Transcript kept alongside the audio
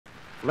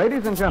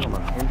Ladies and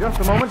gentlemen, in just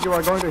a moment you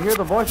are going to hear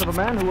the voice of a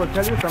man who will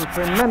tell you some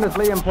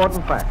tremendously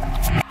important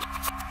facts.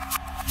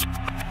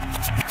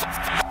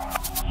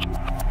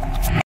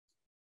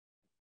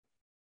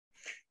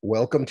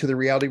 Welcome to the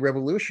Reality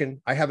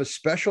Revolution. I have a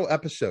special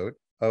episode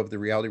of the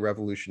Reality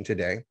Revolution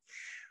today.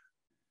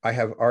 I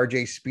have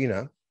RJ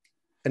Spina,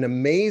 an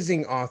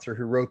amazing author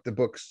who wrote the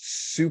book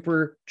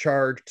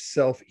Supercharged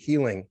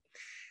Self-Healing.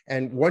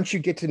 And once you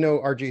get to know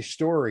RJ's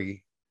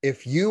story,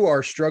 if you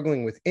are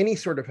struggling with any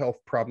sort of health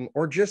problem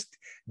or just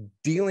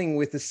dealing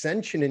with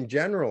Ascension in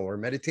general or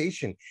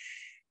meditation,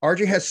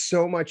 RJ has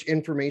so much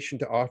information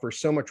to offer,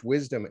 so much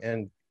wisdom,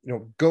 and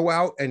go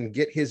out and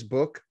get his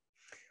book.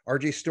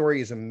 RJ's story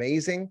is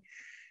amazing.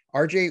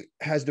 RJ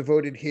has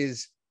devoted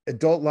his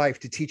adult life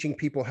to teaching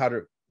people how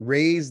to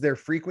raise their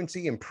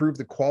frequency, improve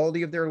the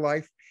quality of their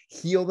life,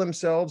 heal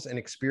themselves, and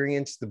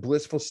experience the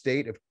blissful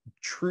state of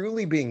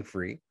truly being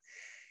free.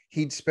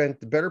 He'd spent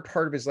the better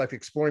part of his life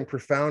exploring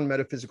profound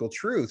metaphysical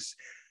truths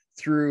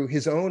through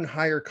his own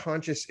higher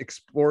conscious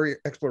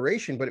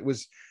exploration, but it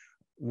was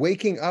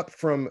waking up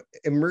from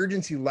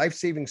emergency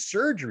life-saving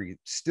surgery,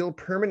 still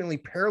permanently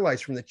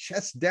paralyzed from the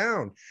chest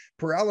down,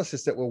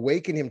 paralysis that will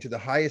awaken him to the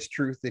highest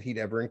truth that he'd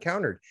ever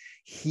encountered.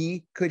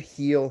 He could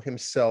heal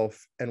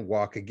himself and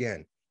walk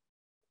again.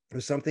 It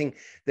was something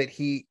that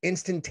he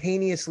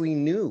instantaneously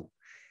knew,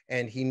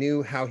 and he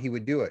knew how he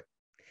would do it.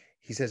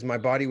 He says, my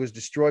body was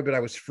destroyed, but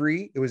I was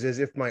free. It was as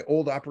if my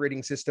old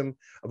operating system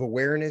of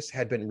awareness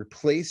had been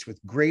replaced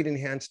with great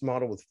enhanced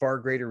model with far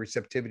greater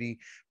receptivity,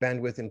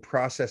 bandwidth, and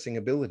processing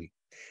ability.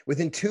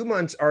 Within 2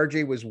 months,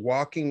 RJ was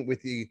walking with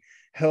the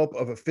help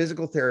of a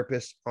physical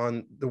therapist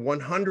on the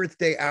 100th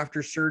day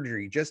after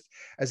surgery, just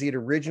as he had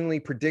originally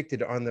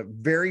predicted. On the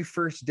very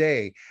first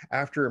day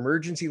after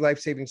emergency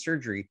life-saving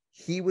surgery,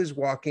 he was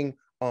walking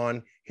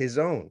on his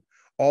own.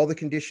 All the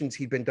conditions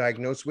he'd been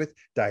diagnosed with,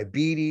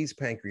 diabetes,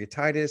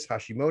 pancreatitis,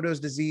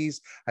 Hashimoto's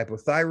disease,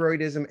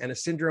 hypothyroidism, and a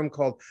syndrome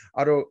called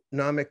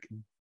autonomic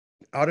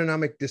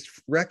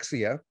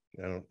dysrexia,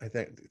 I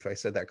think if I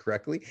said that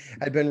correctly,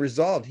 had been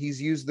resolved. He's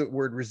used the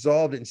word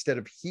resolved instead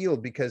of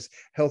healed because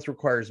health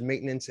requires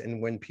maintenance. And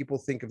when people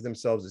think of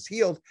themselves as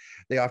healed,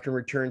 they often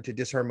return to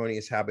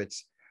disharmonious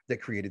habits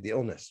that created the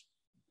illness.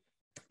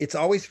 It's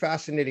always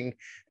fascinating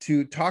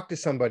to talk to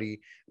somebody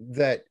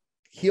that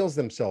heals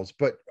themselves,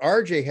 but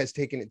RJ has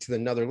taken it to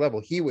another level.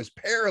 He was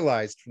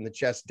paralyzed from the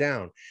chest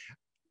down.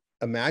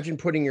 Imagine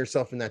putting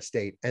yourself in that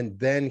state and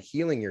then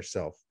healing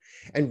yourself.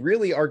 And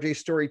really, RJ's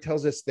story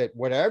tells us that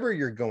whatever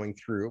you're going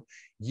through,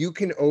 you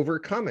can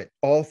overcome it.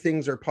 All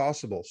things are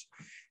possible.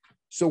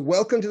 So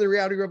welcome to the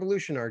Reality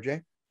Revolution,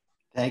 RJ.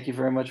 Thank you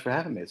very much for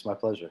having me. It's my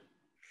pleasure.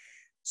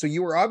 So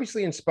you were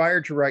obviously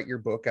inspired to write your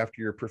book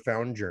after your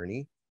profound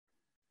journey.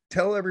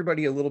 Tell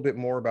everybody a little bit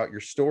more about your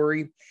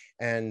story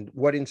and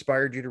what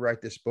inspired you to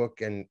write this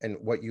book and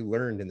what you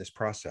learned in this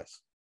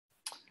process.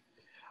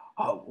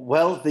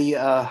 Well,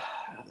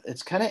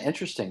 it's kind of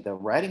interesting. The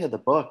writing of the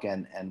book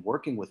and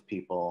working with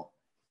people,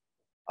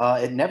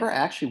 it never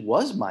actually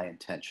was my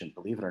intention,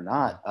 believe it or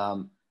not.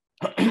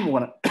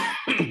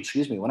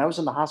 Excuse me, when I was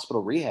in the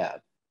hospital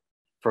rehab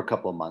for a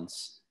couple of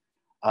months,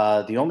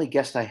 the only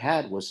guest I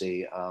had was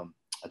a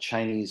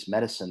Chinese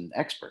medicine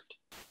expert.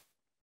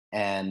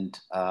 And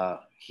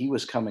he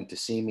was coming to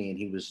see me, and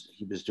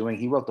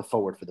he wrote the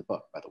foreword for the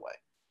book, by the way.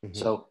 Mm-hmm.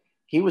 So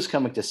he was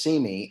coming to see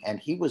me, and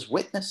he was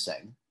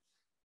witnessing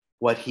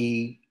what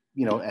he,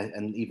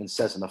 and even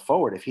says in the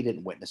foreword, if he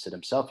didn't witness it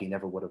himself, he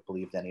never would have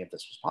believed any of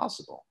this was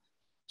possible.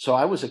 So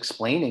I was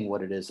explaining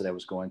what it is that I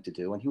was going to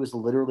do, and he was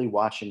literally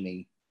watching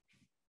me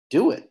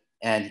do it.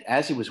 And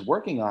as he was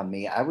working on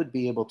me, I would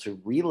be able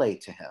to relay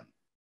to him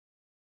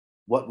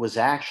what was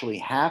actually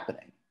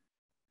happening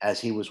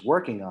as he was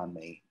working on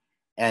me.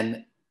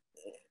 And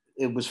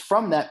it was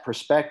from that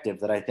perspective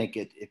that I think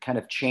it kind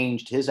of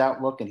changed his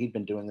outlook. And he'd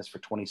been doing this for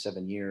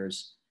 27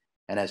 years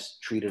and has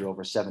treated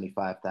over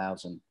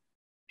 75,000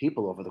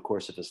 people over the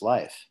course of his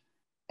life.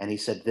 And he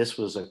said this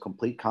was a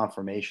complete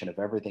confirmation of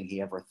everything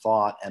he ever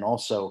thought. And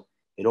also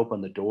it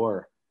opened the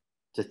door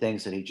to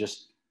things that he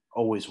just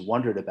always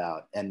wondered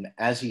about. And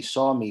as he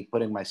saw me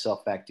putting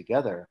myself back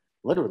together,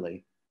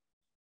 literally,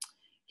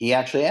 he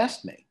actually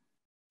asked me,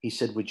 he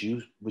said, would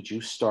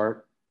you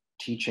start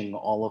teaching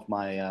all of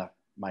my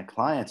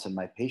clients and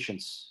my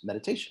patients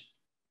meditation?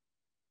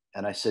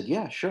 And I said,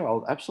 yeah, sure,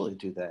 I'll absolutely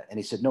do that. And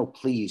he said, no,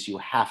 please, you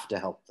have to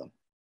help them.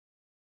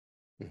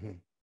 Mm-hmm.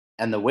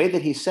 And the way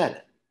that he said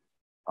it,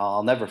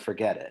 I'll never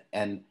forget it.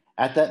 And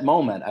at that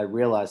moment, I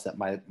realized that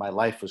my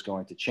life was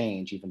going to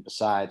change, even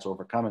besides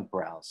overcoming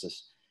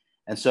paralysis.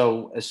 And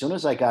so as soon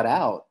as I got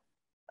out,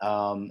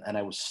 and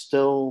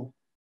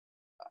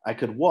I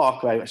could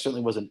walk, I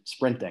certainly wasn't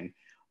sprinting,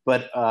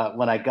 but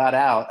when I got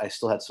out, I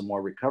still had some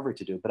more recovery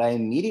to do. But I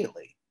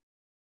immediately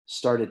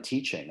started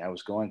teaching. I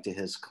was going to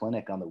his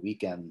clinic on the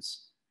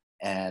weekends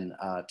and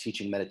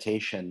teaching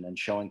meditation and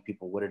showing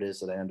people what it is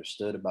that I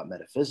understood about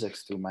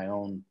metaphysics through my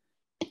own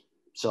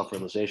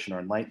self-realization or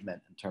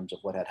enlightenment in terms of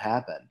what had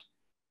happened.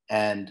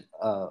 And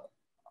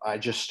I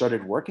just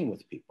started working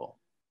with people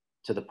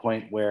to the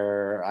point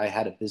where I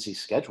had a busy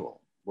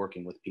schedule.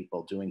 working with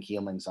people, doing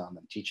healings on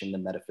them, teaching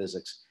them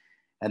metaphysics.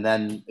 And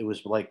then it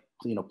was like,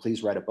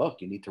 please write a book.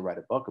 You need to write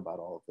a book about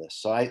all of this.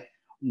 So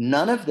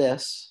none of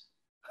this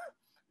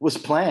was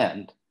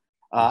planned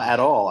at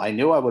all. I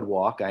knew I would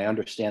walk. I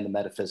understand the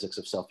metaphysics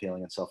of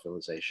self-healing and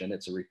self-realization.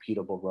 It's a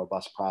repeatable,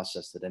 robust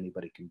process that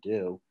anybody can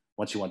do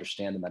once you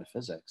understand the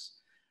metaphysics.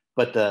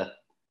 But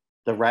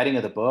the writing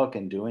of the book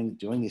and doing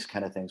these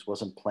kind of things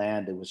wasn't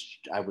planned.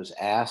 I was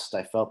asked.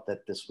 I felt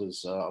that this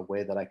was a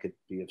way that I could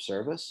be of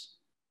service,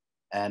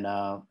 and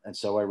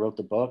so I wrote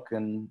the book,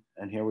 and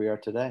here we are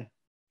today.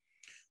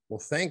 Well,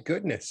 thank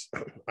goodness.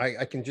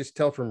 I can just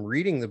tell from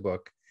reading the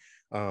book.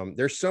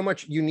 There's so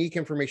much unique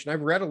information.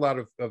 I've read a lot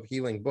of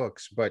healing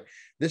books, but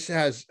this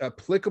has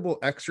applicable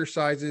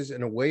exercises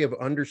and a way of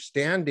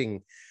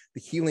understanding the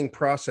healing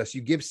process.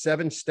 You give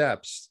 7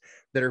 steps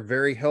that are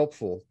very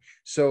helpful.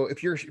 So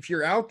if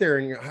you're out there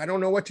and I don't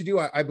know what to do,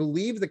 I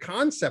believe the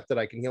concept that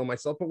I can heal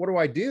myself, but what do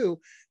I do?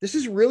 This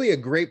is really a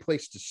great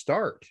place to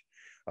start.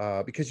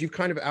 Because you've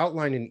kind of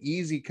outlined an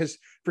easy, because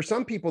for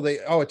some people,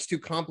 it's too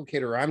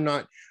complicated, or I'm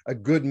not a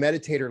good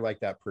meditator like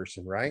that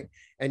person, right?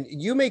 And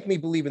you make me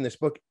believe in this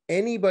book,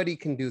 anybody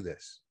can do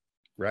this,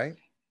 right?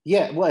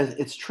 Yeah, well,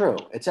 it's true.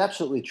 It's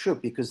absolutely true,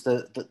 because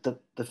the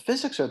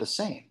physics are the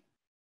same.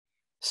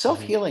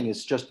 Self-healing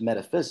is just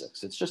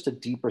metaphysics. It's just a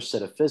deeper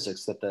set of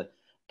physics that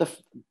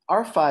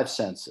our 5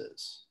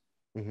 senses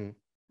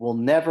will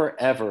never,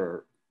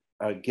 ever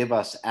give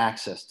us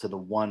access to the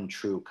one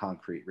true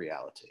concrete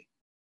reality.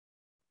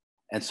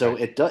 And so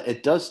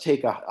it does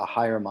take a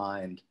higher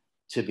mind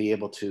to be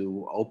able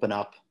to open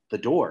up the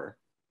door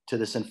to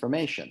this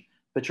information.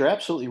 But you're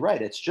absolutely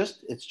right. It's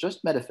just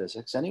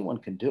metaphysics. Anyone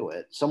can do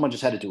it. Someone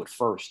just had to do it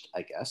first,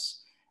 I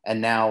guess, and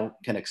now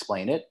can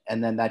explain it.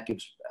 And then that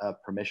gives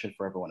permission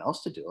for everyone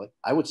else to do it.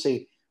 I would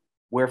say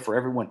where for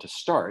everyone to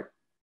start,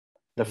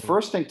 the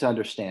first thing to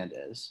understand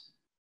is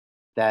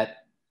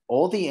that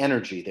all the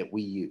energy that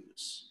we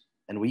use,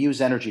 and we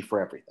use energy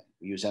for everything.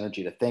 We use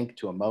energy to think,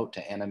 to emote,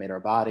 to animate our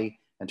body,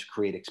 and to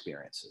create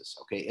experiences.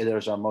 Okay, it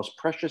is our most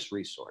precious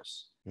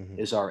resource,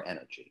 is our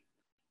energy.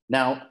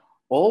 Now,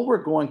 all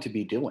we're going to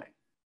be doing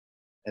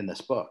in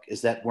this book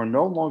is that we're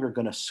no longer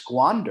going to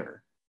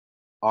squander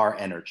our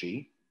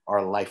energy,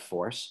 our life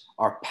force,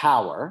 our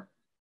power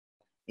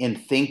in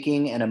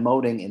thinking and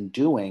emoting and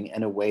doing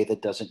in a way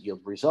that doesn't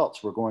yield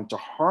results. We're going to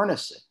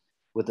harness it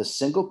with a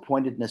single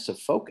pointedness of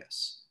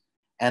focus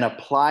and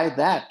apply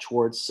that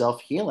towards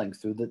self-healing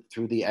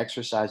through the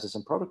exercises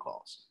and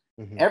protocols.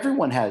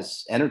 Everyone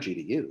has energy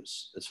to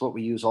use. It's what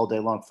we use all day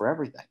long for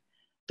everything.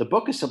 The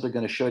book is simply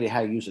going to show you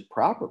how to use it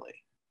properly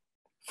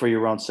for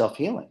your own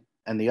self-healing.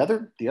 And the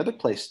other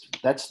place,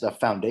 that's the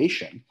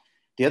foundation.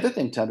 The other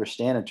thing to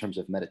understand in terms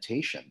of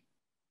meditation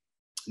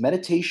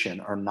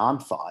or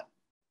non-thought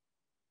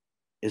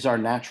is our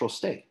natural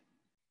state.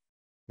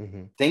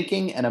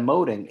 Thinking and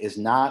emoting is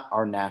not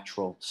our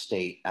natural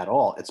state at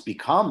all. It's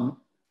become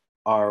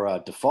our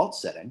default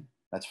setting,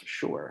 that's for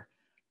sure,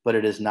 but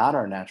it is not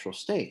our natural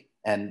state.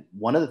 And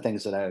one of the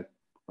things that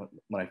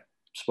when I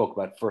spoke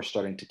about first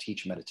starting to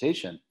teach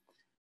meditation,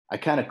 I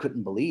kind of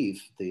couldn't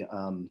believe the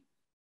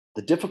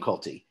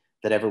difficulty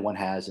that everyone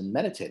has in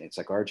meditating. It's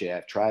like, RJ,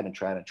 I've tried and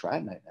tried and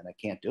tried, and I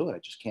can't do it. I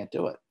just can't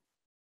do it.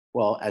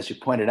 Well, as you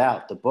pointed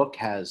out, the book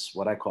has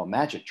what I call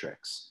magic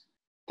tricks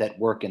that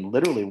work in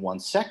literally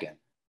 1 second.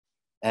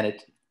 And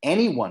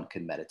anyone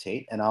can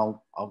meditate. And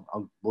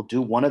we'll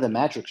do one of the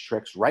magic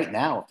tricks right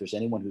now. If there's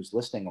anyone who's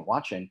listening and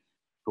watching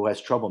who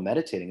has trouble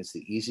meditating, it's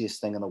the easiest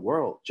thing in the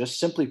world. Just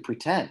simply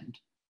pretend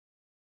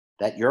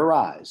that your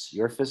eyes,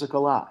 your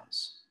physical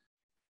eyes,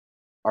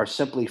 are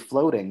simply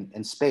floating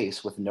in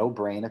space with no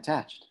brain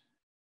attached.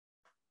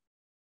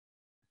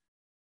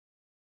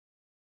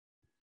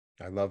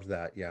 I love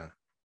that. Yeah.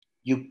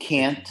 You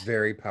can't. It's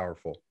very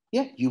powerful.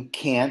 Yeah. You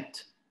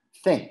can't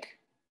think.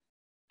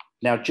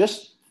 Now,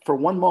 just for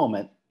one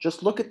moment,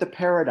 just look at the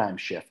paradigm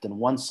shift in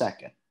 1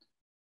 second.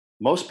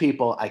 Most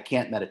people, I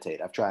can't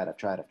meditate. They've tried,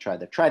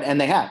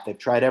 and they've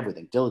tried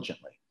everything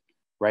diligently,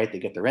 right? They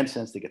get their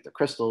incense, they get their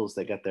crystals,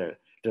 they're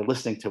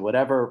listening to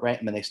whatever, right?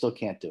 And then they still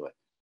can't do it.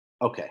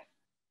 Okay.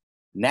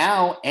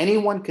 Now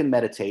anyone can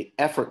meditate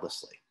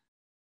effortlessly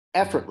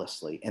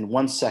in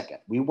 1 second.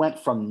 We went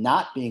from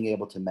not being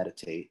able to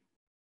meditate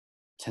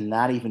to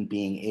not even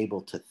being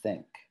able to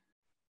think.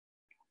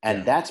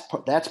 And that's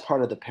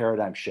part of the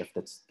paradigm shift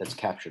that's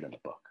captured in the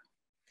book.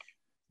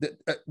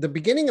 The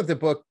beginning of the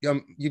book,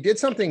 you did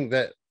something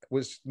that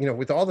was,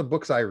 with all the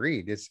books I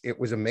read, it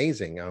was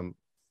amazing.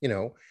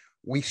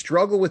 We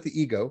struggle with the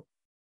ego,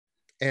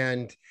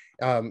 and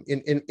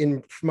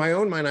in my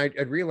own mind,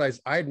 I'd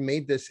realized I'd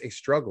made this a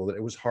struggle, that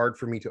it was hard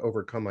for me to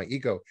overcome my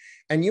ego.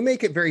 And you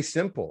make it very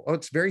simple. Oh,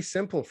 it's very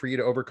simple for you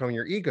to overcome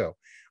your ego.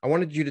 I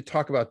wanted you to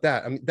talk about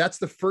that. I mean, that's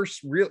the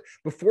first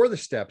before the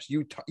steps,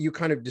 you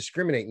kind of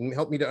discriminate and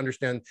help me to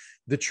understand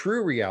the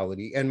true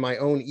reality and my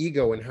own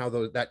ego and how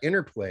that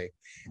interplay.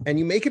 And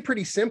you make it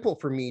pretty simple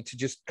for me to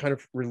just kind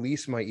of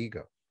release my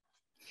ego.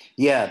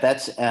 Yeah,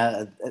 that's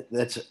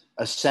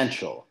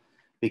essential.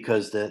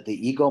 because the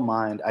ego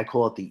mind, I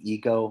call it the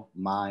ego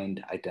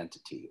mind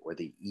identity, or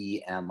the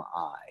EMI.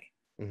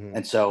 Mm-hmm.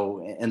 And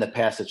so in the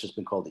past, it's just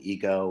been called the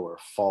ego, or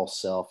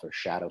false self, or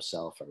shadow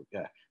self, or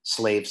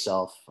slave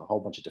self, a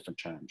whole bunch of different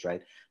terms,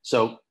 right?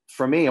 So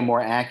for me, a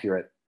more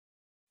accurate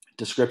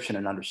description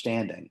and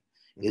understanding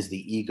is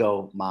the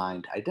ego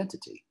mind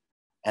identity.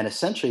 And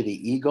essentially,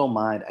 the ego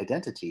mind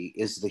identity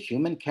is the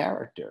human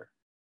character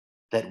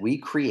that we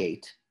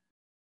create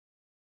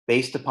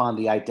based upon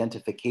the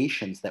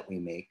identifications that we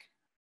make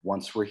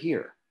once we're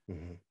here.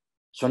 Mm-hmm.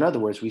 So in other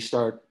words, we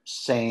start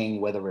saying,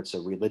 whether it's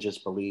a religious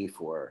belief,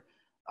 or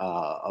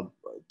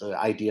the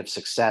idea of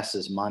success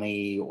is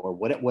money, or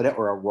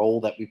whatever, a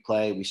role that we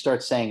play, we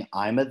start saying,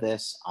 I'm a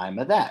this, I'm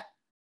a that,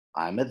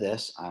 I'm a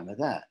this, I'm a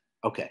that.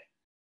 Okay,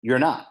 you're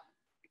not.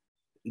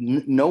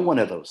 No one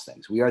of those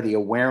things. We are the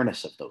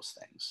awareness of those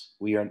things.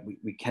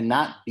 We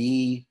cannot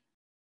be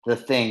the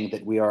thing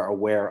that we are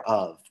aware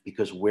of,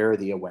 because we're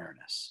the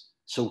awareness.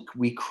 So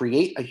we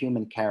create a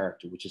human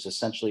character, which is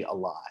essentially a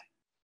lie.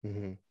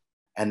 Mm-hmm.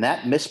 And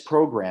that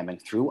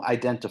misprogramming, through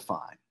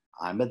identifying,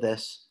 I'm a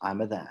this,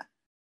 I'm a that,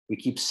 we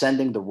keep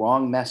sending the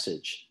wrong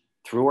message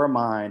through our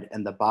mind,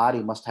 and the body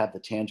must have the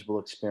tangible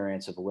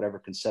experience of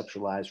whatever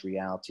conceptualized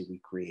reality we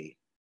create.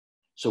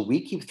 So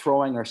we keep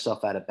throwing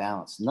ourselves out of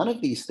balance. None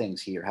of these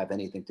things here have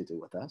anything to do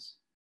with us.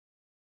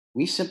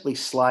 We simply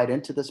slide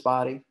into this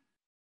body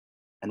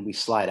and we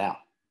slide out.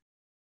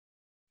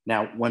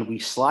 Now, when we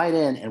slide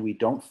in and we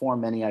don't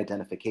form any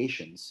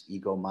identifications,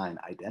 ego mind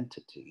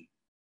identity,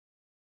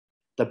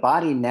 the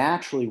body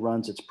naturally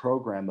runs its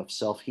program of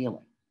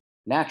self-healing.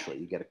 Naturally,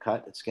 you get a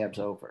cut, it scabs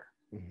over.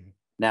 Mm-hmm.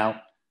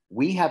 Now,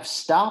 we have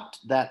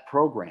stopped that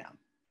program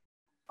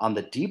on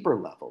the deeper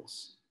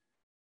levels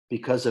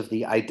because of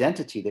the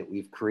identity that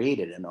we've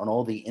created and on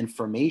all the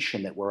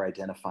information that we're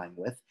identifying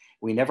with.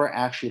 We never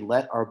actually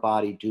let our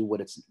body do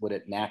what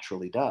it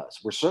naturally does.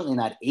 We're certainly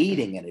not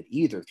aiding in it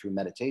either through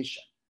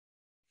meditation.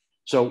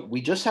 So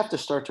we just have to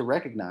start to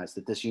recognize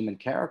that this human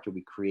character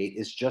we create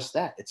is just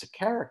that. It's a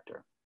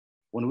character.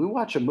 When we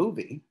watch a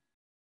movie,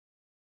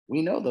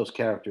 we know those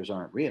characters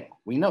aren't real.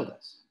 We know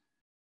this.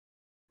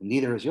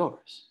 Neither is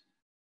yours.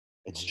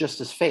 It's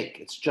just as fake.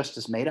 It's just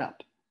as made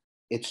up.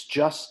 It's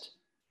just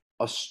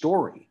a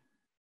story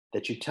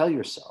that you tell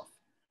yourself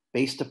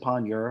based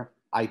upon your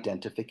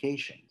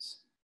identifications.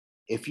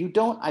 If you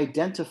don't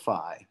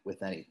identify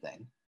with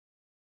anything,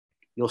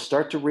 you'll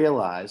start to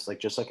realize,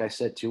 just like I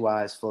said, two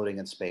eyes floating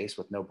in space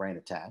with no brain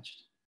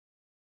attached.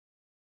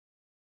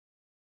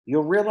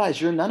 You'll realize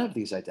you're none of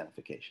these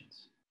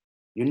identifications.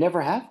 You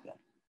never have been.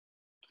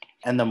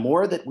 And the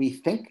more that we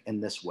think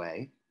in this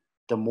way,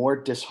 the more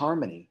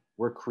disharmony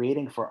we're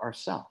creating for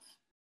ourselves.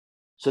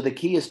 So the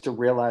key is to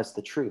realize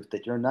the truth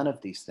that you're none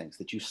of these things,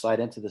 that you slide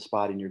into this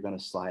body and you're going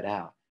to slide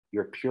out.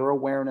 You're pure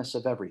awareness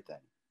of everything.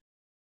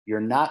 You're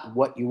not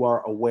what you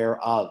are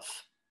aware of,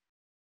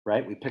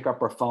 right? We pick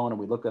up our phone and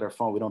we look at our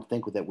phone. We don't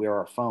think that we're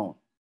our phone,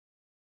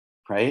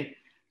 right?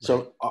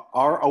 So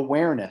our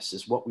awareness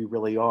is what we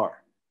really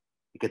are.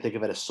 You can think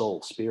of it as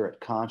soul, spirit,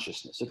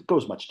 consciousness. It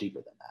goes much deeper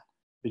than that.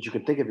 But you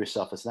can think of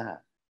yourself as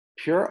that.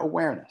 Pure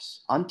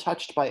awareness,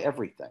 untouched by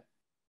everything.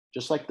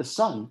 Just like the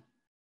sun,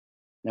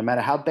 no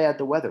matter how bad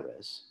the weather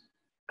is,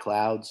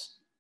 clouds,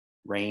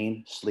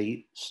 rain,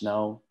 sleet,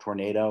 snow,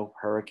 tornado,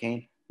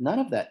 hurricane, none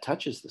of that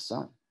touches the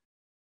sun.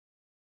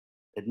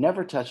 It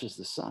never touches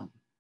the sun.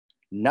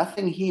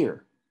 Nothing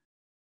here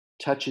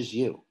touches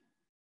you.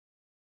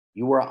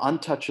 You are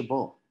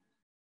untouchable.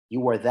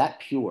 You are that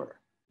pure.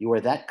 You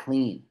are that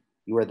clean.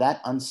 You are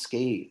that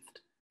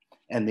unscathed.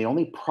 And the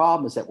only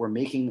problem is that we're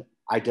making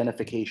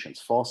identifications,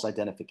 false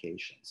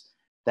identifications.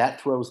 That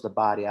throws the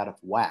body out of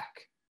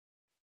whack.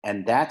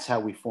 And that's how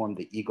we form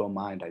the ego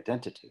mind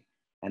identity.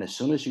 And as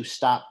soon as you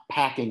stop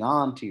packing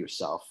on to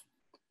yourself,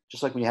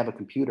 just like when you have a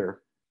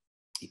computer,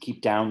 you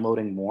keep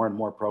downloading more and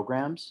more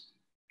programs,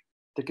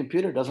 the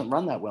computer doesn't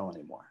run that well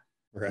anymore.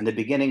 Right. In the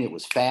beginning, it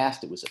was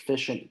fast, it was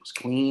efficient, it was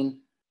clean.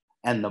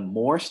 And the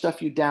more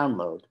stuff you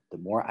download, the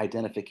more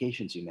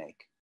identifications you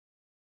make,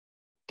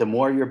 the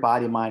more your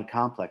body-mind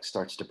complex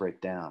starts to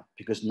break down,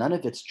 because none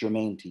of it's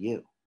germane to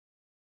you.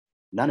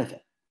 None of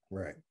it.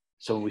 Right.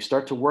 So when we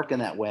start to work in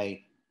that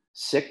way,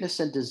 sickness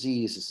and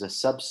disease is a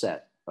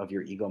subset of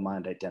your ego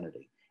mind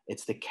identity.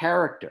 It's the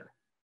character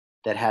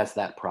that has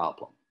that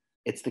problem.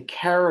 It's the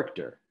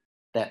character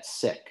that's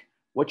sick.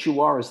 What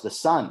you are is the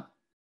sun.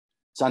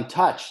 It's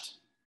untouched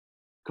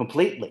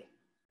completely.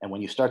 And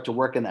when you start to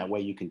work in that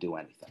way, you can do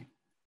anything.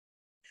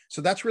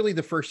 So that's really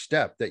the first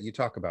step that you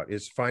talk about,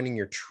 is finding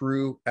your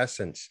true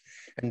essence.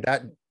 And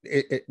that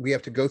we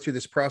have to go through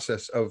this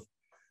process of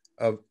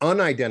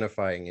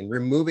unidentifying and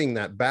removing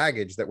that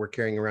baggage that we're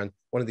carrying around.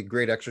 One of the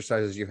great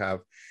exercises you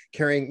have,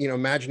 carrying,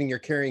 imagining you're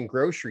carrying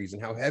groceries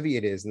and how heavy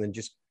it is, and then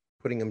just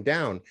putting them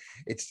down.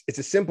 It's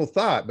a simple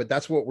thought, but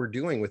that's what we're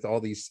doing with all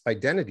these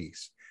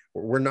identities.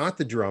 We're not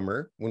the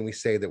drummer when we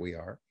say that we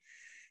are.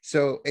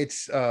 So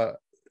it's a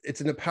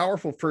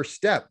powerful first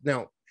step.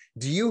 Now,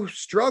 Do you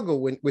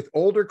struggle with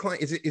older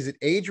clients? Is it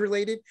age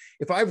related?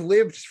 If I've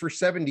lived for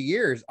 70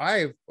 years, I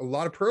have a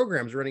lot of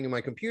programs running in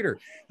my computer.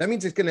 That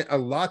means it's a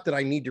lot that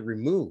I need to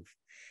remove.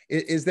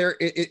 Is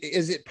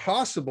it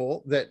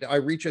possible that I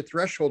reach a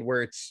threshold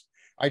where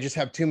I just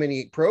have too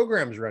many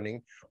programs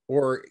running,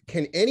 or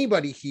can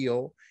anybody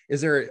heal?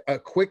 Is there a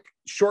quick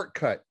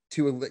shortcut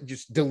to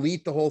just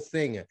delete the whole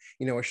thing?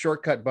 A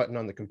shortcut button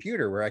on the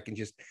computer where I can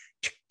just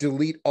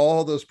delete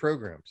all those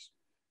programs.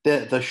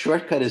 The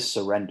shortcut is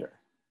surrender.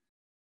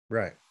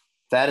 Right.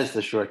 That is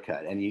the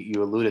shortcut. And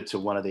you alluded to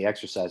one of the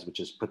exercises, which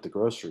is put the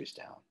groceries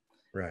down.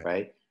 Right.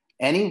 Right.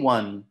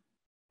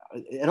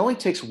 It only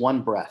takes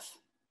one breath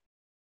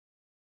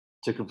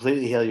to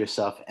completely heal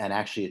yourself and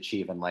actually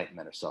achieve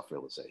enlightenment or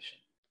self-realization.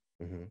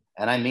 Mm-hmm.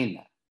 And I mean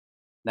that.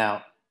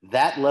 Now,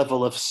 that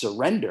level of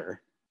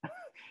surrender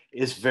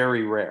is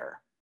very rare.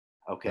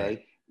 Okay.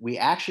 Right. We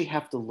actually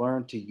have to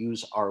learn to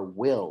use our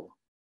will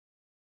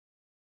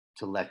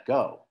to let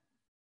go,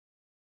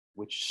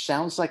 which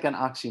sounds like an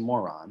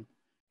oxymoron,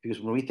 because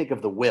when we think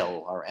of the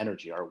will, our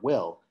energy, our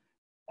will,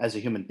 as a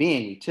human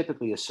being, we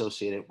typically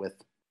associate it with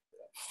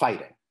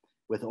fighting,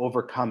 with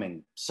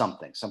overcoming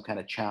something, some kind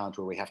of challenge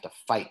where we have to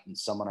fight and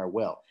summon our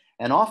will.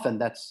 And often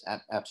that's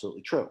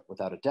absolutely true,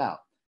 without a doubt.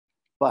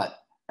 But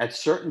at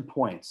certain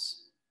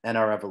points in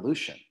our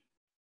evolution,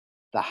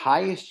 the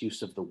highest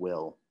use of the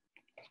will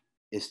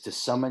is to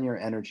summon your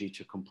energy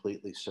to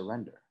completely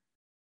surrender.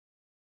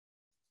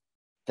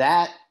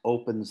 That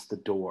opens the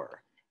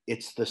door.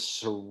 It's the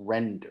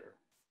surrender.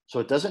 So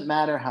it doesn't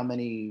matter how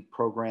many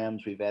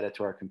programs we've added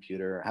to our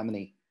computer, or how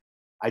many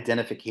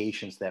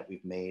identifications that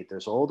we've made.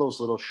 There's all those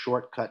little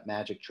shortcut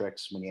magic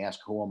tricks. When you ask,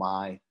 who am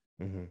I?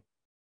 Mm-hmm.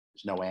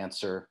 There's no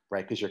answer,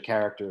 right? Because your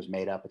character is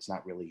made up. It's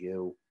not really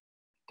you.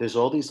 There's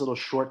all these little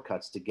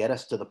shortcuts to get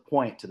us to the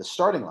point, to the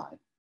starting line,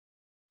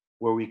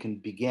 where we can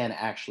begin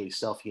actually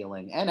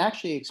self-healing and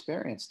actually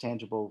experience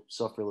tangible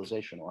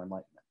self-realization or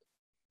enlightenment.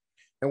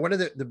 And one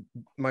of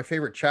my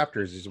favorite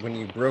chapters is when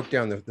you broke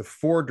down the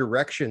 4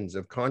 directions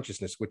of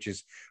consciousness, which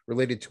is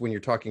related to when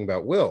you're talking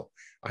about will.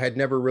 I had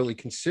never really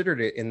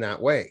considered it in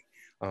that way.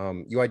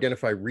 You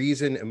identify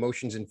reason,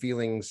 emotions and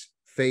feelings,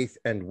 faith,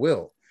 and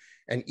will.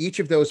 And each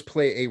of those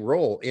play a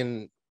role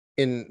in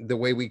the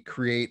way we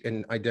create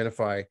and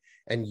identify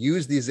and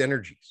use these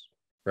energies,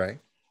 right?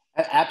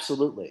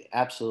 Absolutely.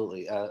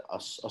 Absolutely. A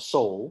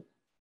soul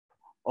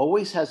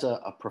always has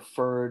a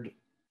preferred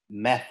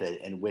method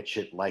in which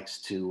it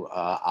likes to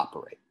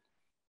operate.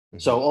 Mm-hmm.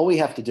 So all we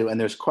have to do, and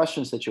there's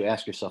questions that you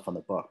ask yourself on the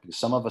book, because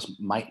some of us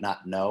might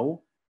not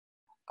know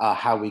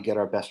how we get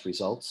our best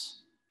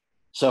results.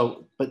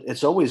 So, but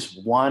it's always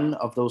one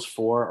of those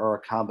 4 or a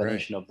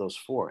combination of those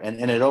 4.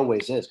 And it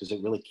always is, because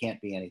it really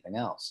can't be anything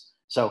else.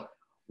 So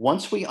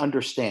once we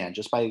understand,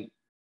 just by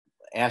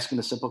asking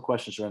the simple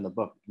questions that are in the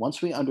book,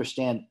 once we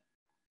understand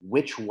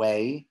which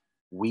way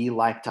we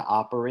like to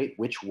operate,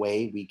 which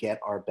way we get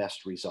our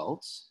best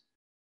results,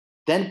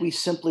 then we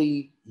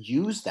simply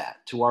use that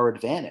to our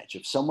advantage.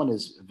 If someone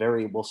is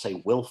very, we'll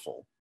say,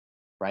 willful,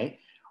 right?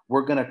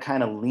 We're going to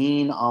kind of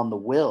lean on the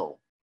will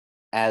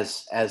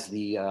as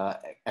the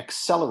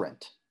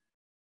accelerant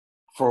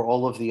for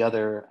all of the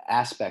other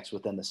aspects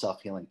within the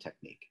self-healing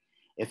technique.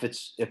 If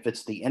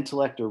it's the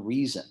intellect or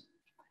reason,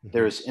 mm-hmm.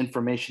 there's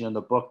information in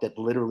the book that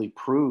literally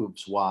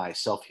proves why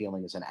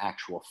self-healing is an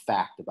actual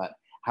fact, about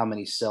how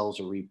many cells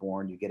are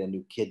reborn. You get a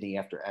new kidney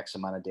after X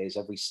amount of days.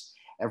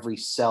 Every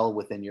cell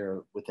within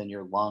your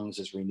lungs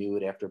is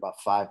renewed after about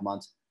 5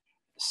 months.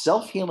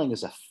 Self-healing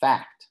is a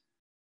fact.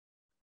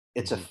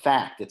 It's mm-hmm. a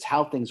fact. It's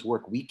how things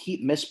work. We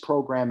keep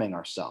misprogramming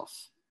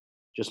ourselves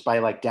just by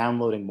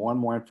downloading more and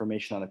more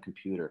information on a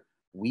computer.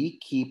 We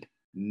keep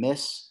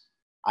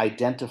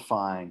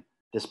misidentifying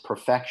this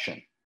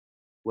perfection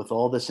with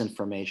all this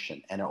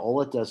information. And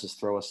all it does is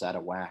throw us out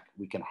of whack.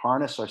 We can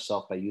harness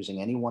ourselves by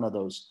using any one of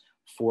those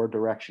 4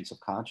 directions of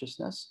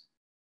consciousness.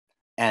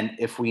 And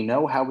if we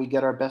know how we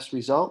get our best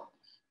result,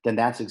 then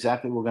that's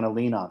exactly what we're going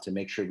to lean on to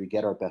make sure we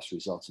get our best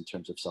results in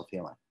terms of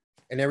self-healing.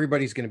 And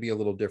everybody's going to be a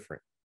little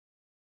different.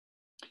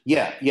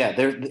 Yeah.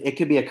 It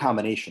could be a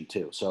combination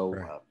too. So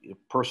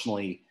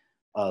personally,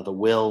 the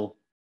will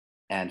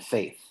and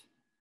faith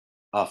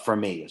for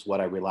me is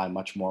what I rely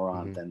much more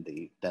on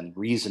mm-hmm. than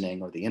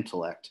reasoning or the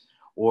intellect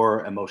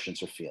or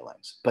emotions or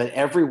feelings. But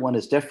everyone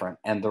is different,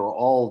 and they're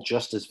all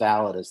just as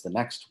valid as the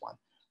next one.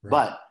 Right.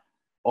 But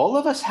all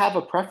of us have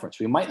a preference.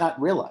 We might not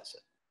realize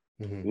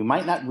it. Mm-hmm. We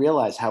might not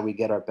realize how we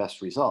get our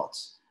best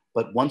results.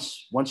 But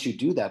once you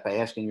do that by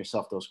asking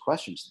yourself those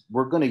questions,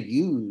 we're going to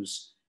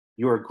use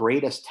your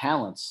greatest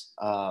talents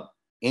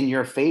in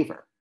your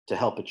favor to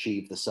help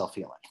achieve the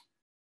self-healing.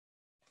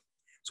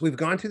 So we've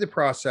gone through the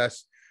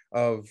process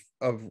of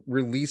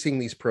releasing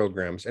these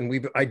programs, and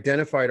we've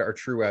identified our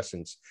true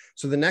essence.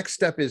 So the next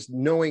step is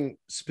knowing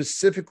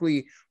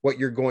specifically what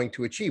you're going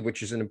to achieve,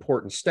 which is an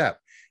important step.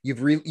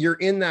 You're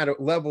in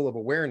that level of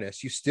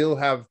awareness. You still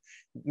have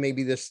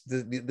maybe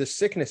the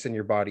sickness in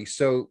your body.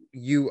 So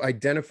you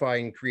identify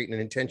and create an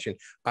intention.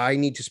 I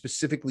need to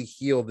specifically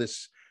heal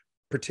this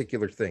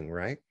particular thing,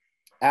 right?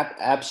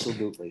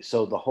 Absolutely.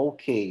 So the whole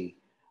key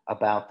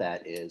about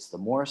that is the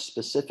more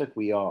specific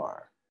we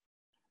are,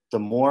 the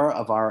more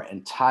of our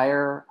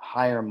entire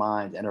higher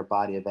mind and our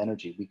body of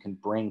energy we can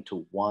bring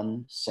to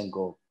one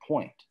single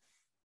point.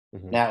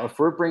 Mhm. Now, if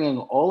we're bringing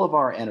all of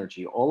our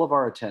energy, all of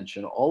our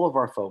attention, all of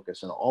our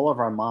focus, and all of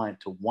our mind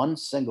to one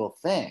single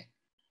thing,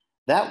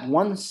 that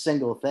one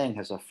single thing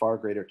has a far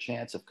greater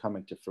chance of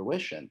coming to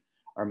fruition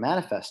or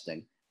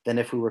manifesting than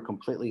if we were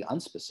completely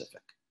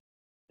unspecific.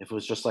 If it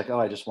was just like, oh,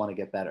 I just want to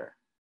get better.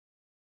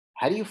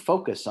 How do you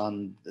focus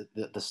on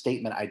the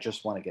statement, I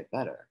just want to get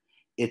better?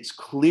 It's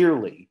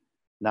clearly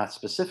not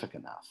specific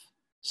enough.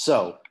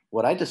 So,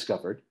 what I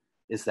discovered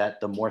is that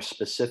the more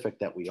specific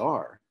that we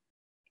are,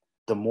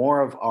 the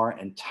more of our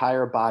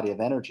entire body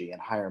of energy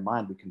and higher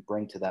mind we can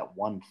bring to that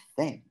one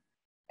thing.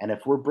 And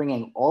if we're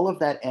bringing all of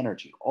that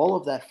energy, all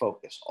of that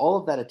focus, all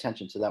of that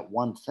attention to that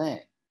one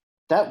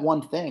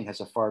thing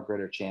has a far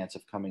greater chance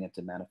of coming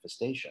into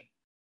manifestation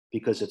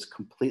because it's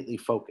completely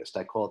focused.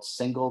 I call it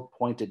single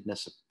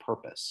pointedness of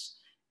purpose.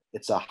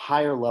 It's a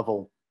higher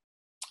level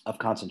of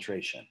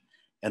concentration.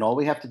 And all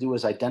we have to do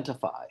is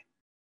identify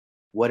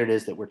what it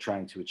is that we're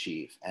trying to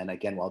achieve. And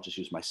again, I'll just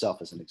use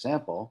myself as an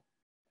example.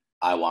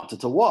 I wanted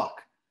to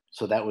walk.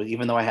 So that was,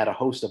 even though I had a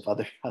host of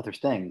other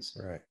things,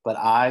 Right. but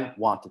I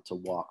wanted to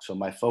walk. So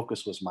my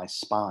focus was my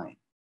spine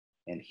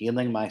and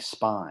healing my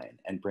spine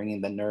and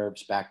bringing the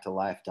nerves back to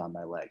life down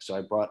my legs. So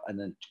I brought an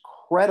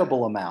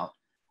incredible amount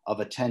of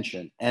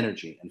attention,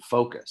 energy, and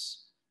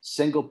focus,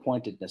 single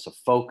pointedness of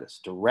focus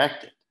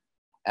directed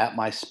at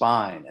my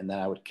spine. And then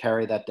I would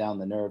carry that down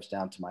the nerves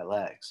down to my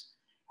legs.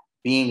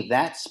 Being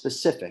that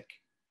specific,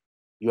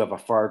 you have a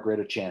far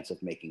greater chance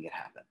of making it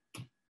happen.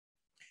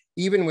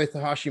 Even with the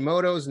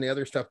Hashimoto's and the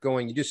other stuff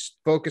going, you just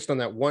focused on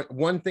that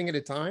one thing at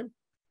a time?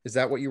 Is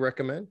that what you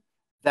recommend?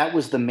 That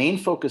was the main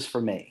focus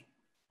for me.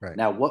 Right.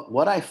 Now,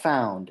 what I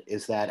found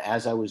is that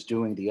as I was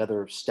doing the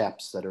other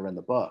steps that are in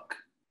the book,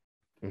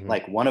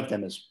 like one of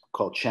them is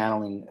called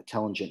channeling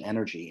intelligent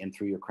energy in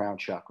through your crown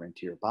chakra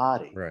into your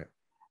body. Right.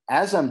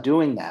 As I'm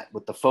doing that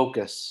with the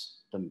focus,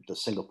 the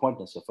single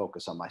pointedness of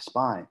focus on my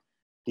spine,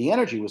 the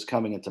energy was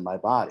coming into my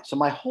body. So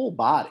my whole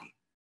body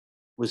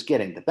was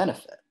getting the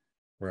benefit.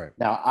 Right.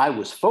 Now, I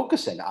was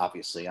focusing,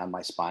 obviously, on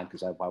my spine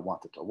because I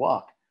wanted to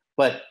walk.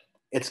 But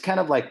it's kind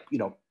of like,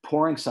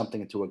 pouring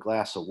something into a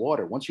glass of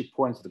water. Once you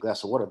pour into the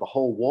glass of water, the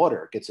whole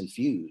water gets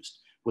infused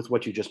with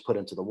what you just put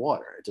into the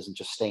water. It doesn't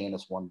just stay in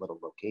this one little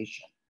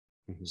location.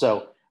 Mm-hmm.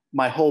 So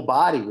my whole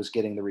body was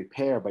getting the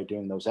repair by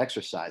doing those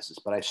exercises.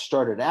 But I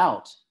started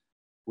out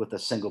with a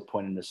single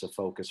pointedness of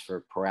focus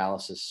for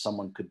paralysis.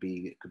 It could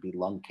be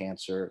lung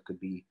cancer, it could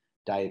be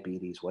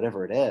diabetes,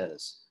 whatever it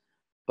is.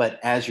 But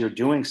as you're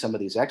doing some of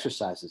these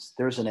exercises,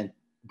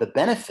 the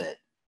benefit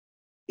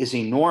is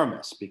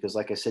enormous because,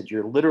 like I said,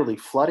 you're literally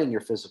flooding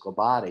your physical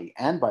body.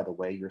 And by the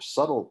way,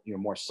 your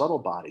more subtle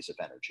bodies of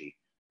energy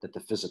that the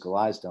physical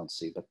eyes don't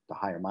see, but the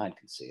higher mind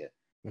can see it.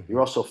 Mm-hmm.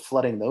 You're also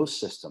flooding those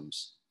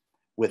systems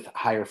with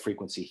higher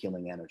frequency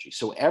healing energy.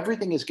 So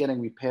everything is getting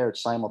repaired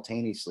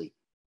simultaneously,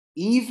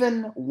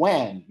 even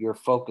when you're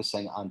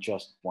focusing on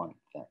just one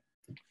thing.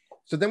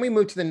 So then we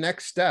move to the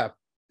next step,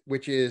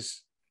 which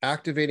is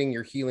activating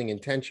your healing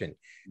intention.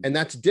 And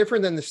that's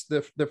different than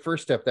the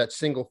first step, that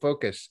single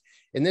focus.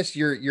 In this,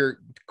 you're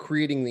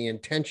creating the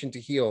intention to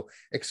heal.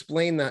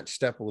 Explain that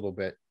step a little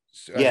bit.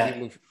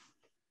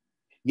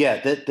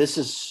 This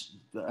is,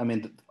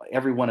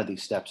 every one of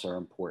these steps are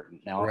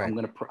important. Now, right. I'm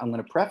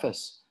going to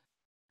preface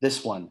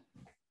this one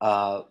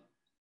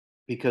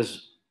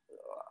because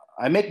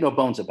I make no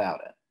bones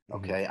about it.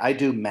 Okay. Mm-hmm. I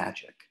do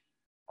magic.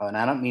 And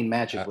I don't mean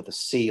magic with a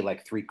C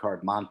like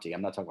 3-card Monty.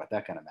 I'm not talking about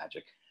that kind of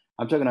magic.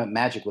 I'm talking about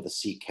magic with a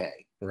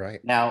CK.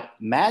 Right. Now,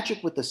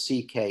 magic with the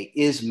CK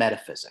is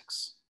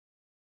metaphysics.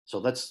 So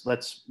let's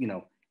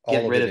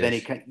get rid of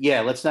any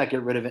let's not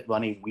get rid of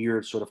any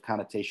weird sort of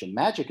connotation.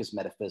 Magic is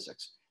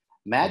metaphysics.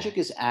 Magic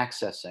is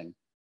accessing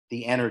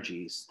the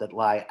energies that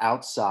lie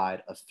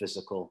outside of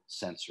physical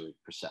sensory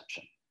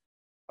perception.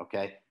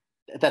 Okay?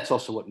 That's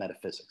also what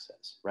metaphysics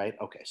is, right?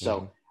 Okay.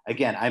 So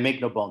again, I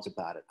make no bones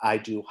about it. I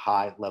do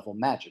high level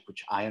magic,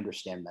 which I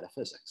understand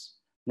metaphysics.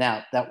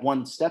 Now, that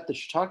one step that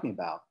you're talking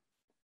about,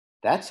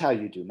 that's how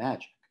you do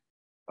magic.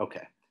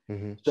 Okay.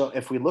 Mm-hmm. So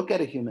if we look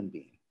at a human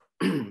being,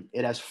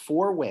 it has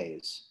 4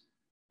 ways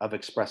of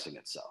expressing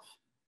itself.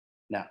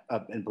 Now,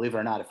 and believe it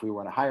or not, if we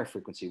were on a higher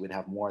frequency, we'd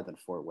have more than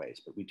 4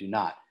 ways, but we do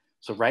not.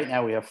 So right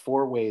now we have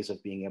 4 ways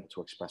of being able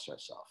to express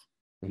ourselves: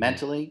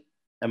 mentally,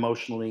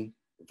 emotionally,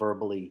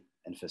 verbally,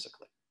 and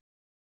physically.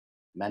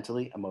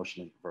 Mentally,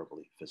 emotionally,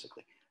 verbally,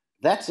 physically.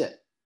 That's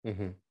it.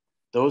 Mm-hmm.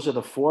 Those are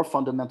the 4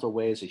 fundamental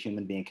ways a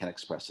human being can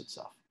express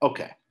itself.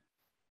 Okay.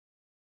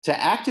 To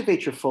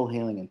activate your full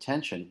healing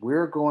intention,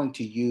 we're going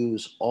to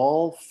use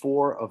all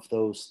 4 of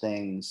those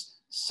things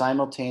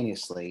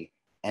simultaneously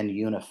and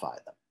unify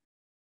them.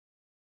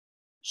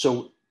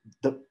 So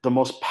the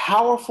most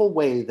powerful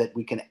way that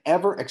we can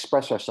ever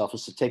express ourselves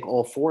is to take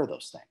all 4 of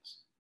those things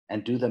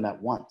and do them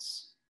at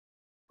once,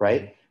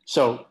 right? Mm-hmm.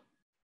 So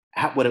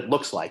what it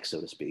looks like,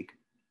 so to speak,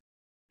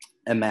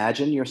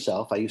 imagine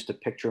yourself. I used to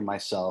picture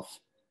myself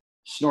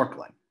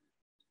snorkeling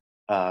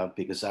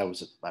because I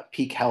was at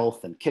peak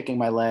health and kicking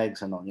my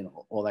legs and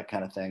all that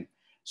kind of thing.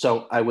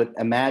 So I would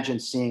imagine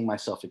seeing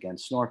myself again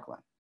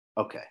snorkeling.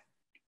 Okay.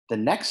 The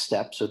next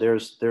step, so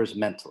there's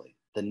mentally.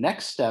 The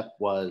next step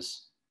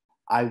was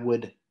I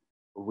would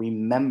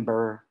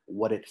remember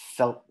what it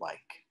felt like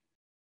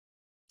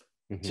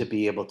to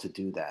be able to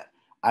do that.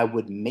 I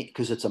would make,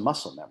 because it's a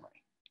muscle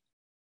memory,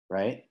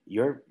 right?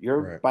 Your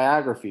Right.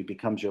 biography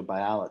becomes your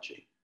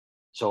biology.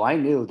 So I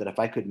knew that if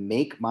I could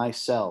make my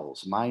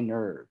cells, my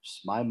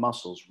nerves, my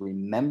muscles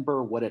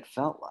remember what it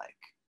felt like,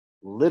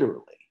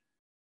 literally,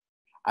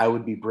 I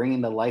would be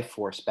bringing the life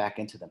force back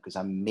into them because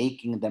I'm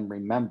making them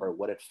remember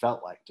what it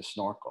felt like to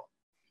snorkel.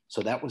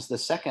 So that was the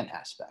second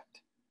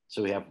aspect.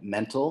 So we have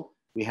mental,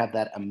 we have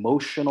that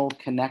emotional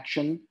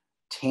connection,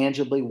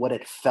 tangibly what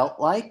it felt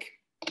like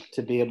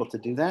to be able to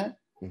do that.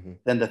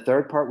 Then the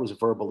third part was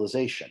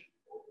verbalization.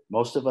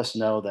 Most of us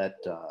know that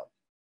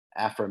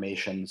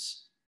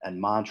affirmations and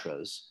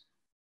mantras,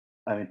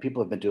 I mean,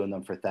 people have been doing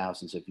them for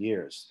thousands of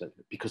years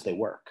because they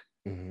work,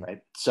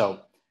 right?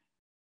 So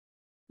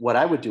what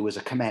I would do is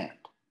a command.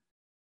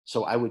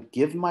 So I would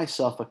give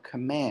myself a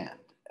command,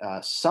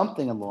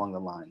 something along the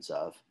lines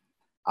of,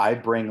 I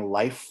bring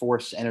life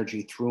force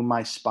energy through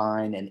my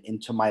spine and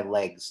into my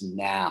legs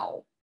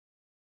now.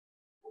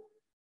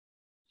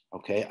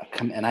 Okay.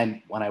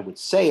 And when I would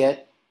say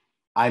it,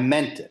 I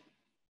meant it.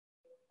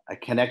 I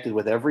connected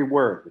with every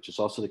word, which is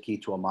also the key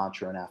to a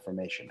mantra and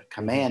affirmation. A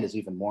command is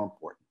even more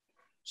important.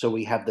 So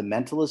we have the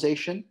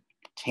mentalization,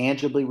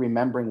 tangibly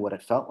remembering what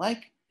it felt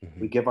like.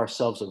 We give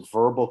ourselves a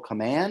verbal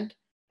command.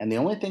 And the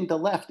only thing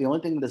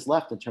that is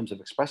left in terms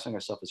of expressing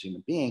ourselves as a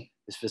human being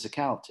is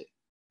physicality.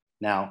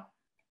 Now,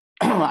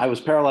 I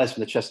was paralyzed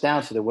from the chest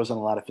down, so there wasn't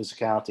a lot of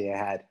physicality I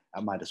had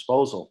at my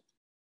disposal,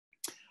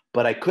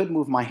 but I could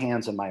move my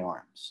hands and my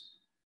arms.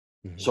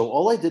 So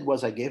all I did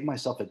was I gave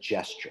myself a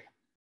gesture.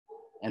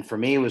 And for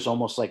me, it was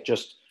almost like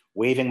just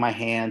waving my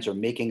hands or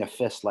making a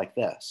fist like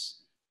this.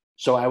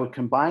 So I would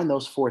combine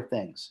those four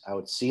things. I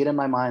would see it in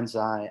my mind's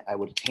eye. I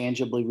would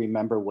tangibly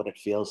remember what it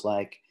feels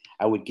like.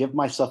 I would give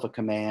myself a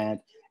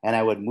command, and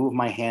I would move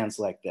my hands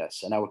like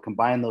this. And I would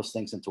combine those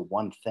things into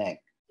one thing.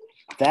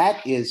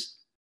 That is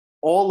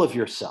all of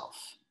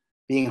yourself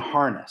being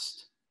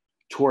harnessed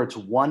towards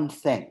one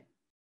thing.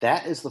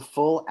 That is the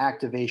full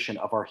activation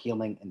of our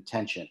healing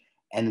intention.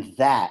 And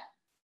that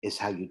is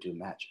how you do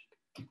magic.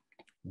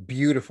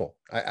 Beautiful.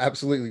 I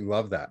absolutely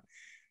love that.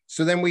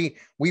 So then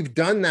we've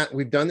done that.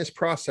 We've done this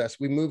process.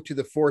 We move to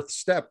the fourth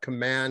step,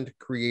 command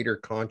creator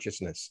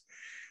consciousness.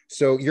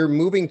 So you're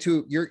moving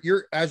to,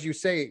 you're, as you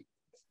say,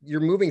 you're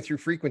moving through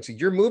frequency.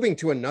 You're moving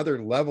to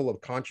another level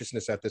of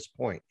consciousness at this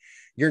point.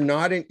 You're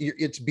not in,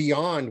 it's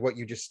beyond what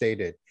you just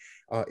stated.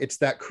 It's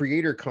that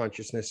creator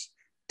consciousness.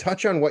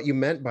 Touch on what you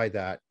meant by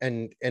that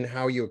and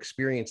how you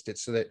experienced it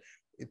so that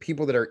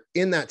people that are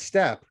in that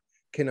step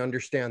can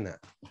understand that.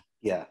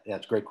 Yeah,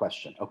 it's a great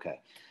question.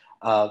 Okay.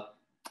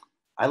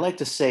 I like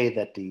to say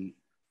that the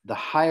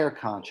higher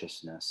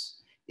consciousness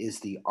is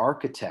the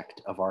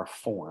architect of our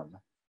form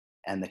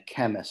and the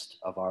chemist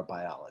of our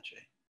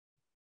biology.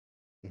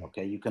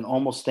 Okay, you can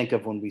almost think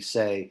of when we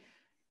say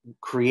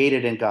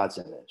created in God's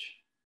image.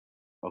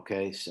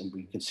 Okay, so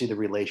we can see the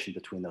relation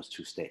between those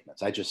two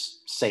statements. I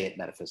just say it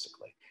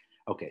metaphysically.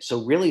 Okay,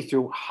 so really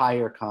through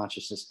higher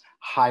consciousness,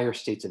 higher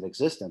states of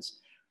existence,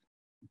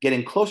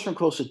 getting closer and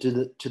closer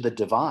to the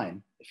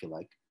divine, if you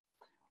like,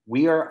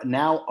 we are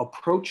now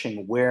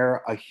approaching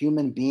where a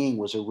human being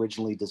was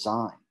originally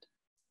designed.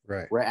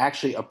 Right. We're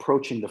actually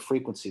approaching the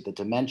frequency, the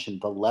dimension,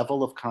 the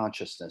level of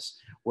consciousness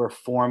where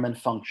form and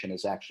function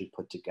is actually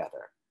put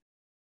together.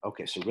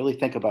 Okay, so really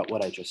think about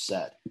what I just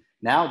said.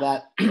 Now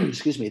that,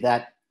 excuse me,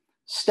 that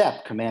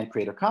step, command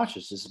creator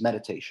consciousness, is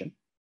meditation.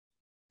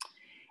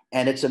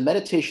 And it's a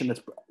meditation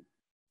that's,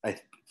 from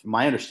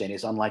my understanding,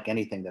 is unlike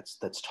anything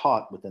that's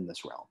taught within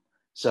this realm.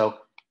 So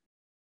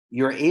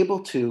you're able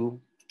to,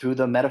 through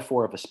the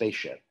metaphor of a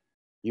spaceship,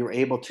 you're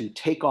able to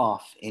take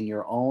off in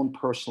your own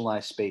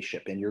personalized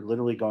spaceship, and you're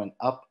literally going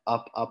up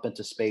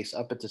into space,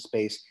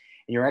 and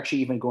you're actually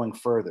even going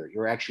further.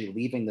 You're actually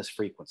leaving this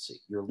frequency.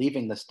 You're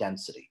leaving this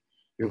density.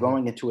 You're